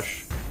Field of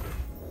Rush.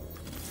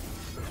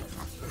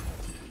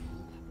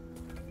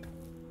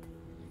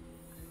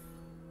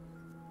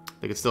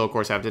 They could still, of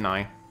course, have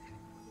Deny.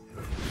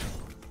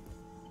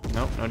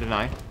 Nope, no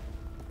Deny.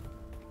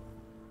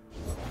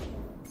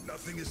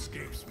 Nothing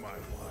escapes my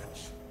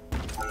watch.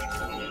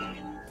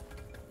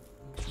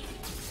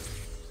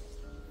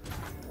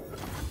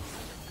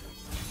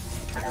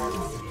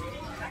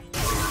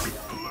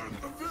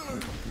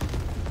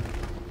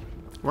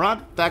 We're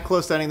not that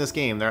close to ending this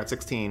game. They're at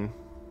 16.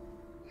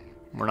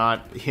 We're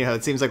not,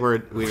 it seems like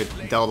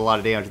we've dealt a lot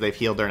of damage. They've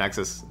healed their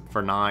Nexus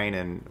for 9,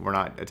 and we're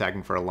not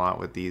attacking for a lot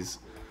with these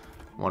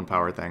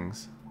 1-power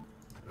things.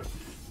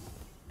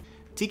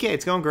 TK,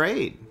 it's going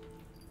great.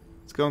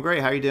 It's going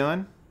great. How you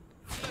doing?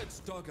 Let's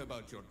talk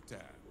about your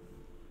dad.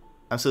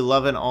 Absolutely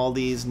loving all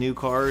these new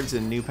cards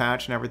and new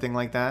patch and everything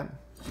like that.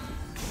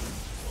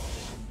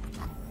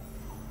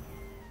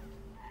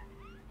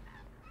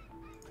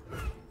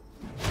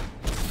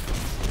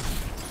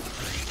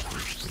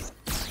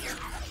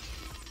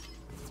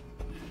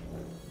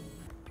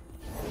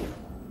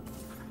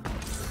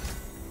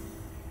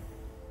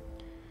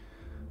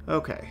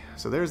 Okay,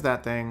 so there's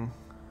that thing.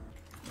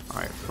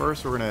 Alright,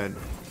 first we're gonna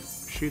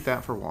shoot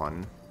that for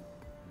 1.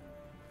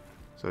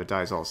 So it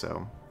dies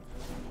also.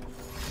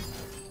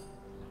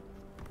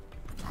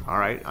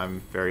 Alright, I'm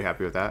very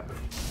happy with that.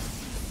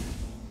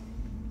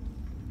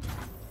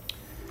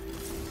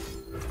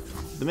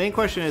 The main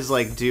question is,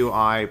 like, do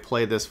I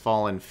play this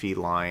Fallen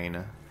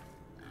Feline?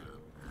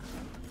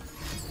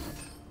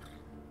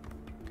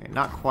 Okay,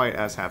 not quite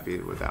as happy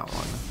with that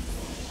one.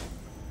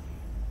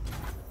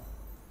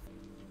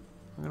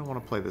 I'm gonna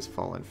want to play this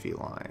Fallen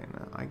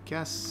Feline. I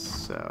guess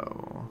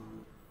so.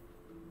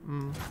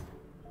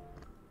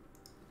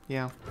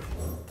 Yeah.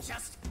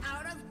 Just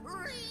out of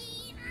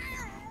reach.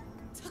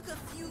 Took a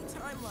few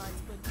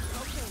timelines, but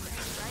okay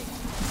now, right?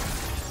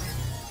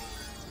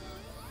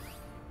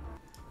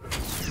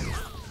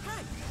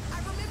 Hey, I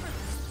remember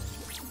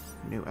this.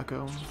 New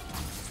Echo.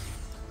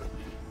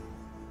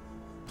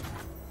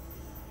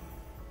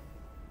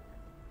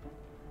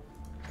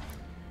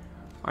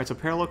 Alright, so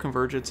Parallel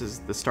Convergence is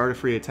the start of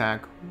free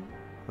attack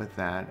with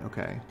that.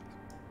 Okay.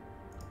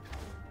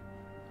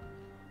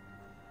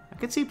 I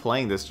could see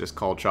playing this just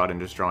Called Shot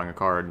and just drawing a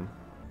card.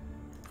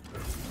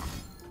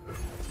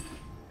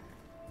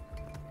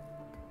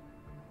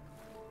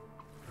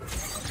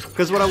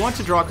 Because what I want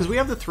to draw, because we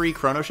have the 3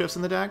 Chrono Shifts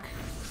in the deck.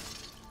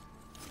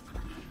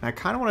 And I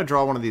kind of want to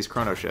draw one of these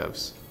Chrono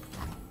Shifts.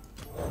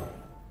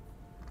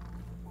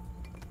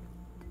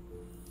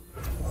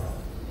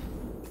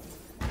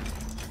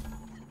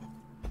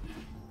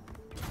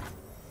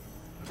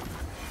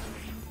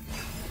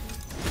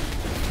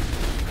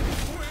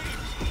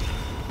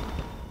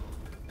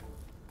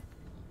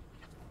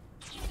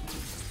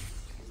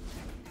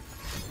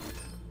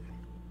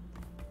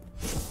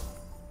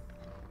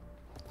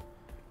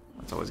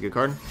 Always a good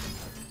card.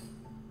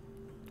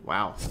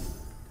 Wow.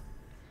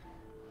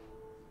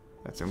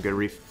 That's some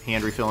good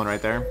hand refilling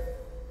right there.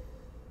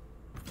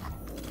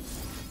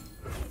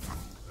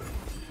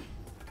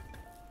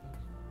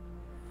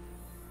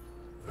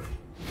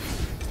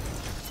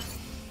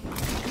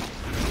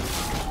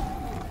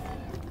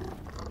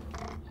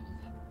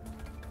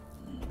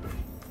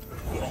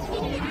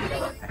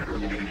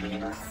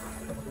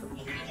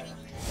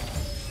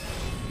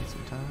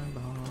 Some time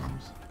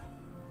bombs.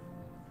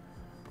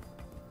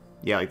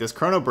 Yeah, like this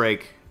Chrono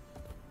Break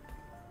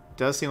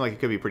does seem like it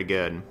could be pretty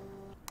good.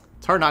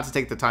 It's hard not to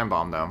take the Time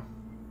Bomb, though.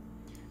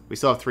 We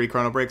still have 3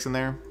 Chrono Breaks in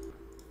there.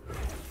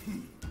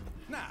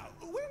 Now,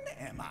 when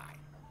am I?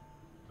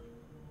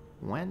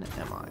 When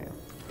am I?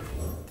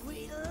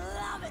 We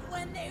love it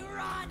when they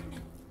run.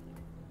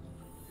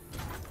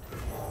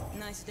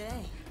 Nice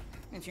day,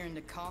 if you're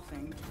into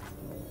coughing.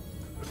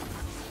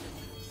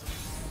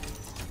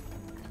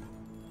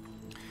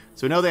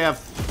 So we know they have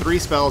 3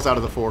 spells out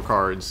of the 4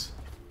 cards.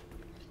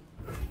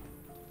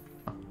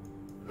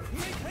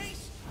 Make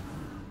haste!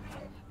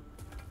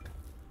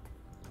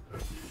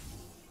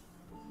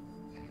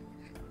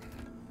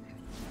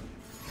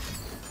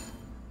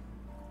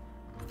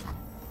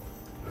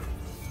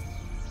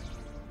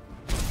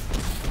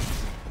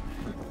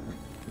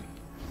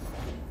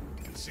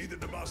 You can see the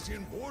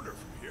Demacian border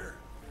from here.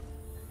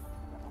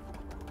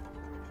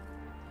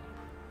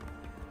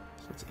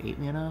 So it's 8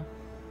 mana.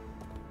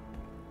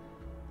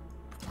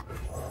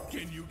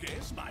 Can you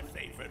guess my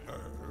favorite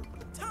herb?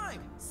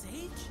 Time,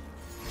 Sage.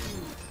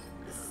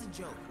 This is a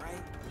joke,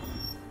 right?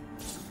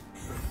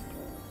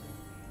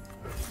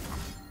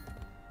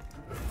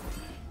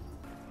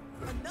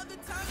 Another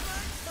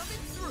timeline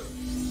coming through.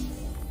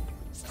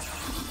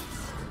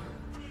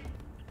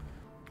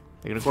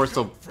 They can, of course,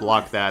 still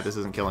block that. This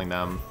isn't killing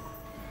them.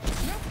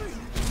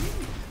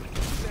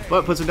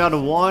 But puts them down to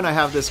 1. I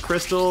have this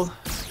crystal.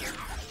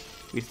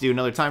 We have to do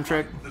another time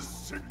trick. The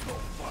signal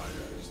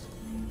fires.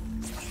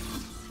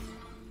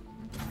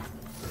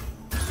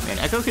 Man,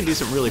 Ekko can do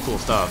some really cool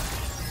stuff.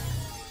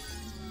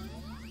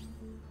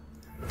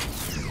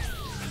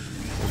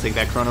 We'll take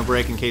that Chrono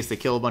Break in case they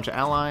kill a bunch of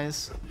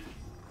allies.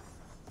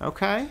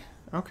 Okay,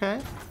 okay.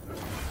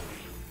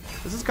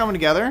 This is coming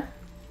together.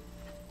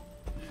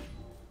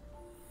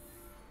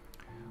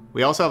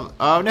 We also have...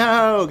 Oh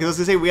no! Because I was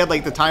going to say we had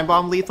like the Time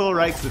Bomb lethal,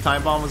 right? Because the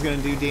Time Bomb was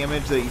going to do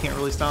damage that you can't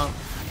really stop.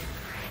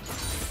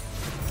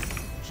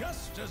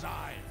 Just as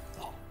I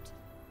thought.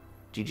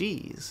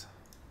 GG's.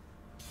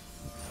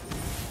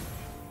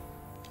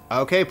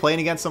 Okay, playing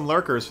against some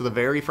Lurkers for the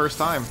very first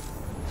time.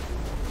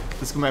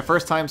 This is my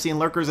first time seeing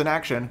Lurkers in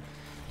action.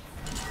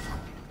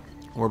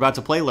 We're about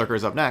to play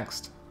Lurkers up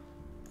next.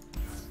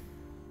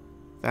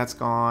 That's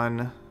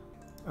gone.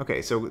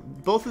 Okay, so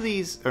both of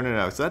these... Oh,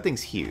 no, so that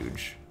thing's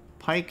huge.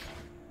 Pike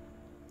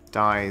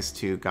dies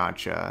to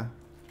Gotcha.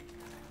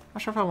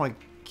 Not sure if I want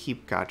to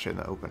keep Gotcha in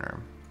the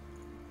opener.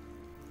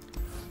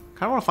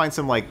 Kind of want to find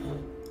some, like,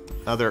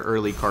 other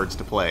early cards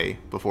to play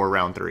before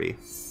round 3.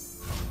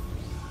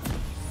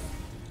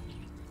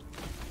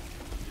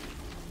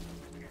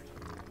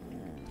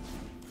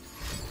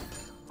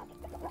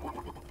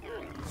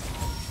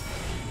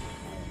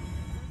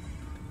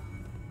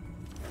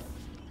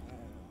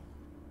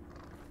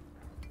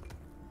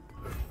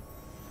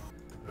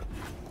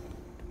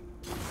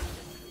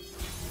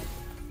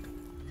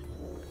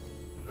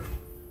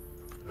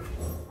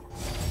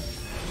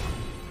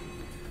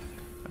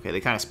 Okay, they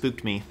kind of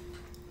spooked me.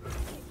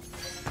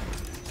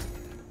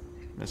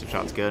 Mr.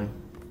 Shot's good.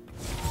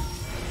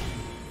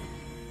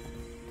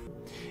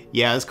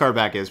 Yeah, this card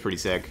back is pretty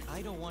sick.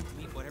 I don't want to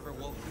meet whatever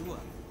woke you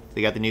up.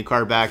 They got the new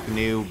card back, the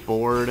new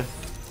board.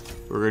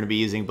 We're going to be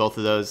using both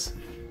of those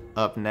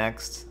up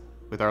next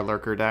with our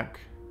Lurker deck.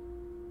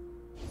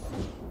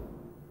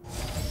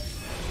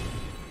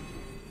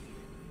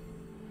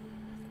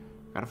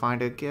 Gotta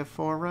find a gift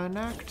for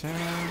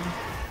Renekton.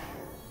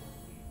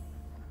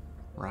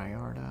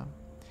 Ryarda.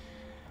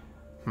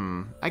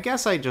 I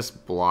guess I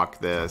just block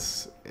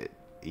this.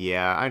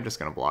 Yeah, I'm just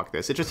gonna block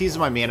this. It just uses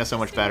my mana so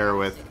much better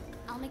with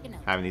I'll make a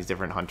note. having these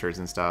different hunters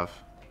and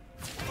stuff.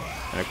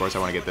 And of course I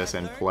want to get this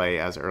in play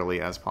as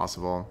early as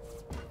possible.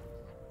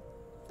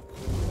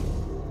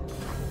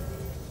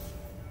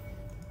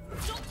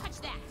 Don't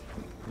touch that.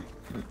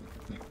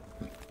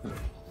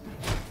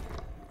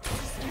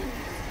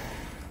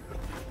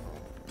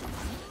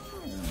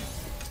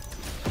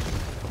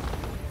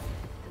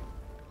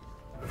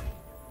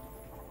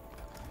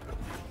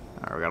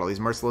 Alright, we got all these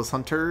merciless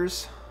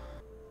hunters.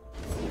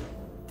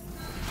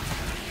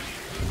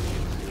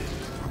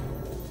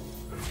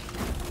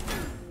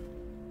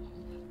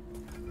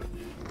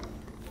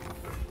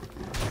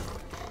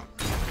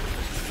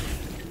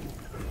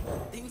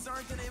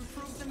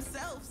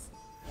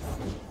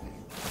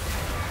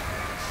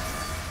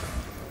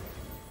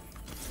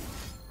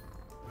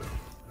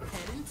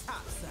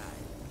 top side.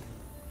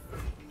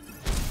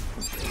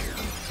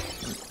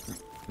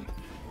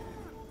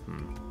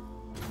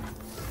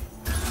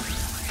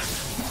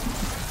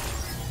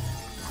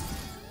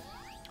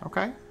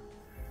 Okay.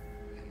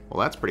 Well,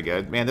 that's pretty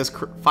good. Man, this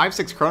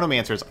 5/6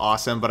 Chronomancer is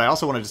awesome, but I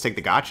also want to just take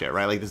the gotcha,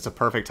 right? Like, this is a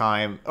perfect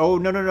time. Oh,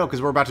 no, no, no,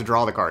 because we're about to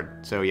draw the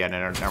card. So, yeah, no,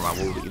 never mind.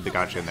 We'll leave the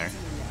gotcha in there.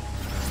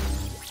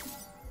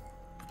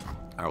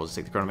 Alright, we'll just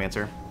take the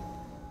Chronomancer.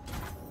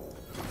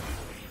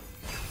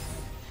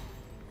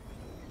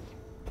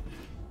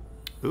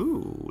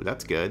 Ooh,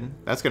 that's good.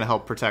 That's going to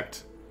help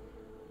protect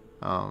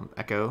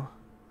Ekko.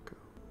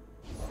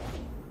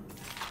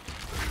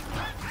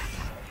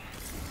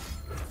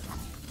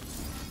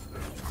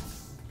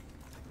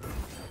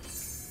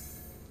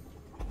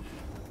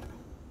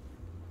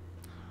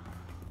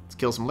 Let's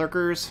kill some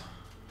Lurkers.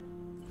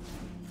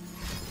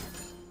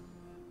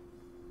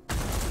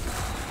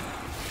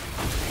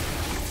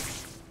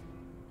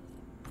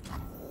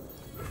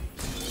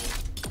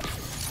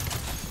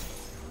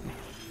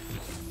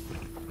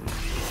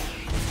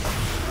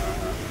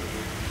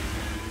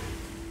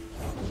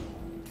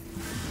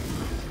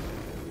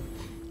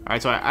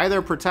 Alright, so I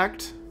either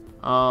protect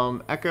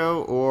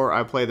Ekko, or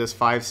I play this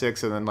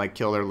 5/6 and then like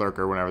kill their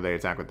Lurker whenever they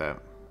attack with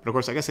that. But of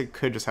course, I guess I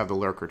could just have the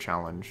Lurker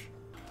challenge.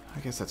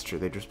 I guess that's true.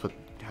 They just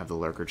have the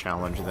Lurker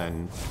challenge, and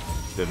then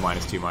the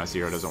 -2,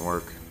 -0 doesn't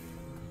work.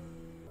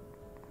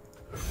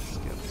 We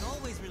can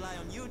always rely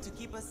on you to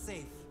keep us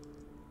safe.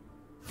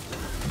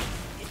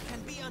 It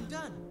can be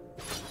undone.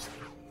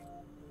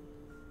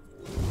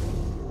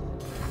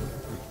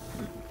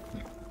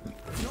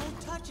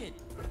 Don't touch it.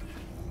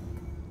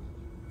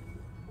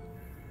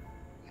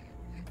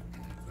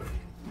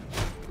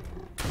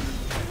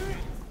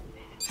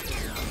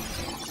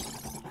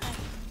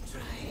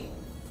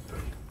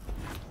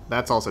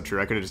 That's also true.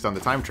 I could have just done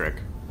the time trick.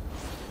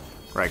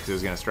 Right, because it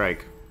was going to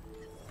strike.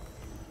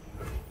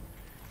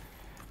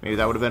 Maybe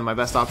that would have been my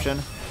best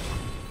option.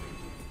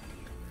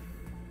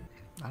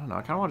 I don't know.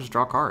 I kind of want to just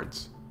draw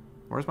cards.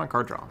 Where's my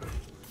card draw?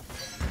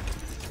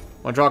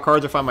 Want to draw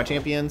cards or find my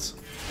champions?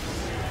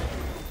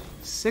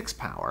 6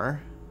 power?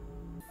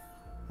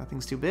 That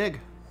thing's too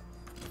big.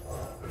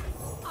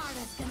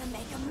 Arda's gonna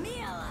make a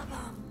meal of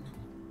them.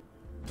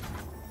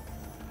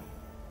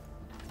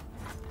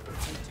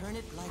 And turn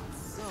it like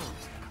so.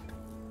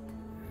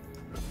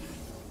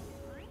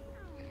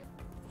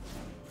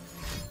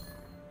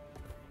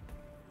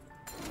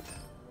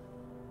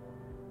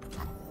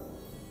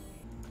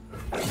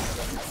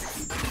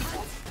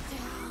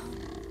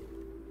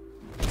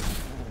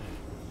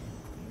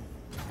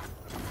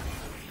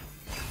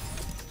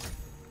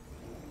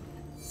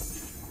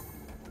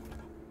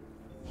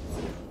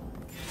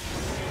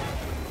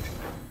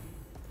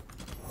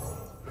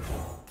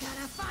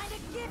 Gotta find a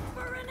gift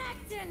for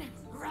Renekton,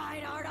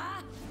 right,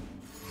 Arda?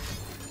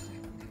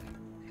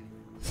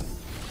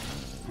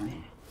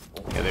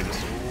 Yeah, they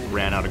just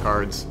ran out of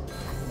cards.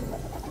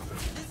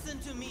 Listen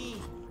to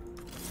me.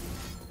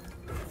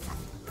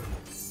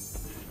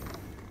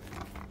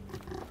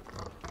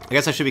 I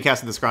guess I should be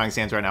casting the Scrying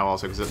Stance right now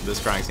also, because the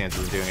Scrying Stance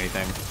isn't doing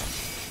anything.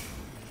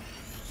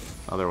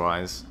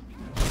 Otherwise.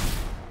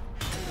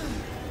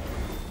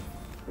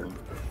 We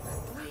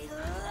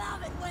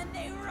love it when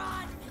they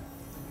run.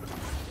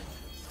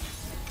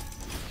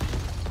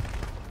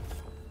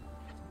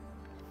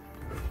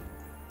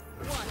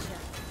 Watch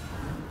out.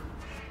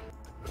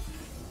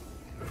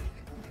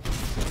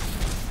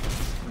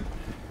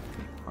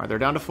 Alright, they're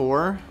down to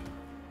 4.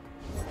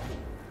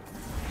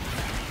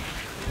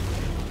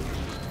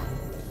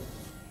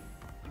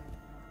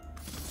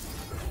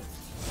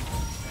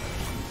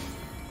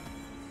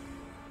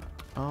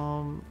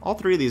 All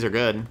 3 of these are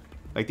good.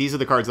 Like, these are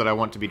the cards that I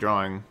want to be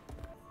drawing.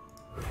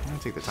 I'm gonna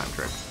take the time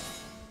trick.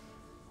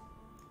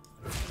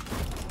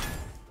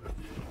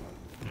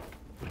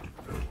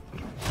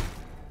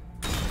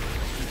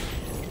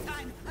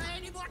 I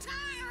need more time.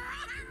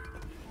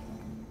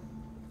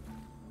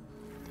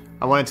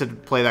 I wanted to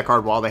play that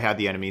card while they had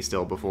the enemy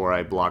still before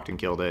I blocked and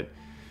killed it.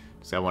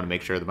 So I want to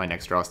make sure that my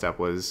next draw step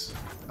was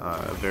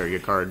a very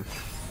good card.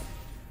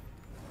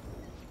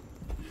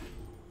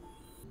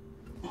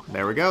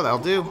 There we go, that'll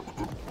do.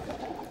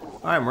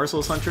 Alright,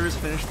 Merciless Hunters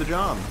finished the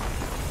job.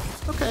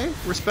 Okay,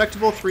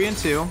 respectable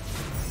 3-2.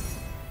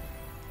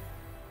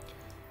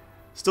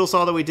 Still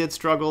saw that we did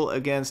struggle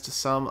against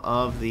some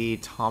of the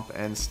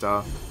top-end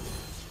stuff.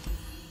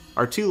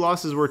 Our 2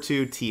 losses were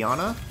to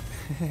Tiana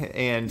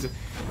and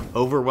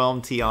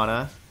Overwhelmed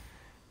Tiana,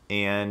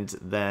 and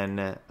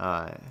then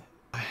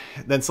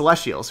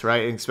Celestials,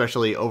 right?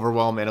 Especially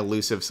Overwhelm and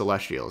Elusive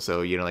Celestial.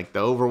 So, you know, like the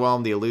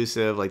Overwhelm, the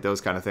Elusive, like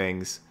those kind of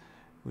things.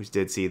 We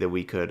did see that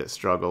we could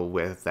struggle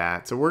with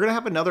that. So we're going to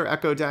have another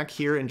Ekko deck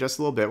here in just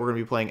a little bit. We're going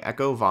to be playing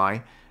Ekko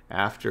Vi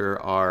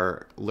after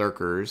our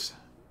Lurkers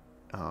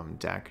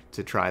deck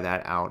to try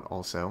that out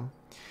also.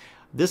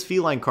 This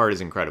Feline card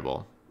is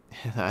incredible.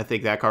 I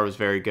think that card was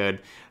very good.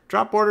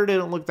 Drop order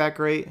didn't look that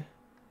great.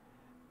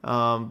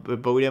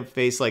 But we didn't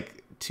face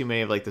like too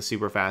many of like the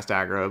super fast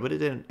aggro, but it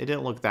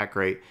didn't look that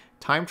great.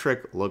 Time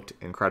Trick looked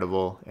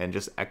incredible, and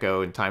just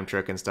Ekko and Time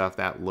Trick and stuff,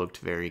 that looked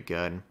very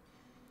good.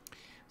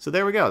 So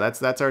there we go.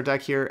 That's our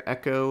deck here,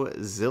 Ekko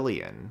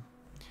Zilean.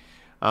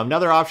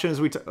 Another option,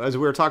 as we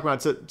were talking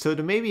about, so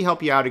to maybe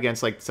help you out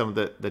against like some of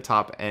the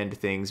top end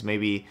things,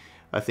 maybe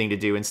a thing to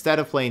do instead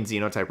of playing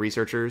Xenotype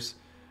Researchers,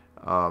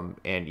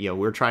 and you know,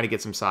 we're trying to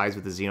get some size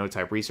with the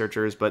Xenotype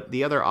Researchers, but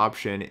the other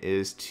option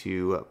is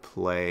to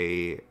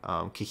play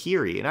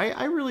Kahiri, and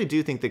I really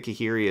do think that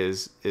Kahiri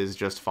is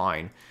just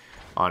fine.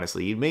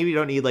 Honestly, you maybe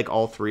don't need like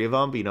all three of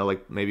them, but you know,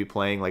 like maybe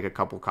playing like a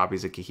couple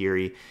copies of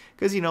Kahiri,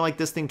 because you know, like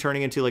this thing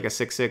turning into like a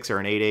 6/6 or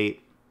an 8/8.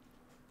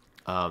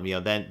 You know,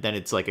 then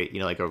it's like a, you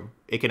know, like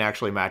it can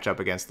actually match up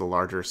against the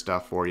larger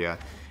stuff for you,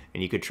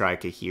 and you could try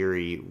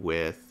Kahiri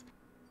with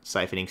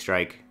Siphoning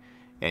Strike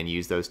and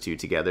use those two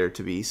together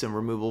to be some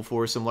removal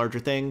for some larger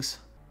things.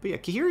 But yeah,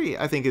 Kahiri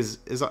I think is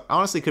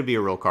honestly could be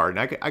a real card,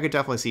 and I could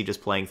definitely see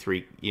just playing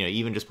three, you know,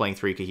 even just playing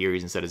 3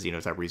 Kahiris instead of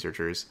Xenotype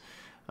Researchers.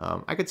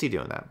 I could see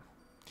doing that.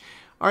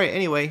 All right,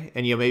 anyway,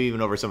 and you know, maybe even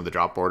over some of the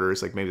drop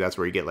borders, like maybe that's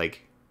where you get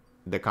like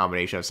the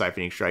combination of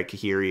Siphoning Strike,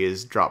 Kahiri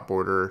is drop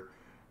border,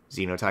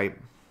 Xenotype.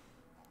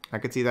 I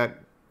could see that,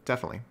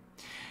 definitely.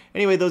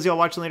 Anyway, those of y'all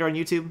watching later on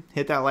YouTube,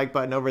 hit that like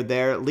button over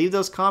there. Leave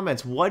those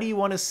comments. What do you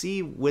want to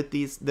see with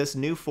this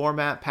new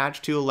format,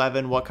 patch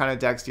 2.11? What kind of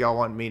decks do y'all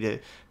want me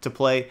to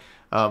play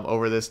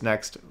over this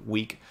next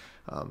week?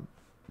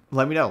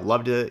 Let me know.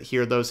 Love to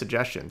hear those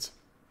suggestions.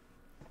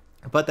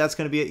 But that's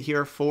going to be it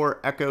here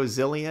for Ekko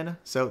Zilean.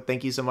 So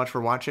thank you so much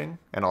for watching,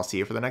 and I'll see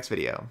you for the next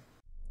video.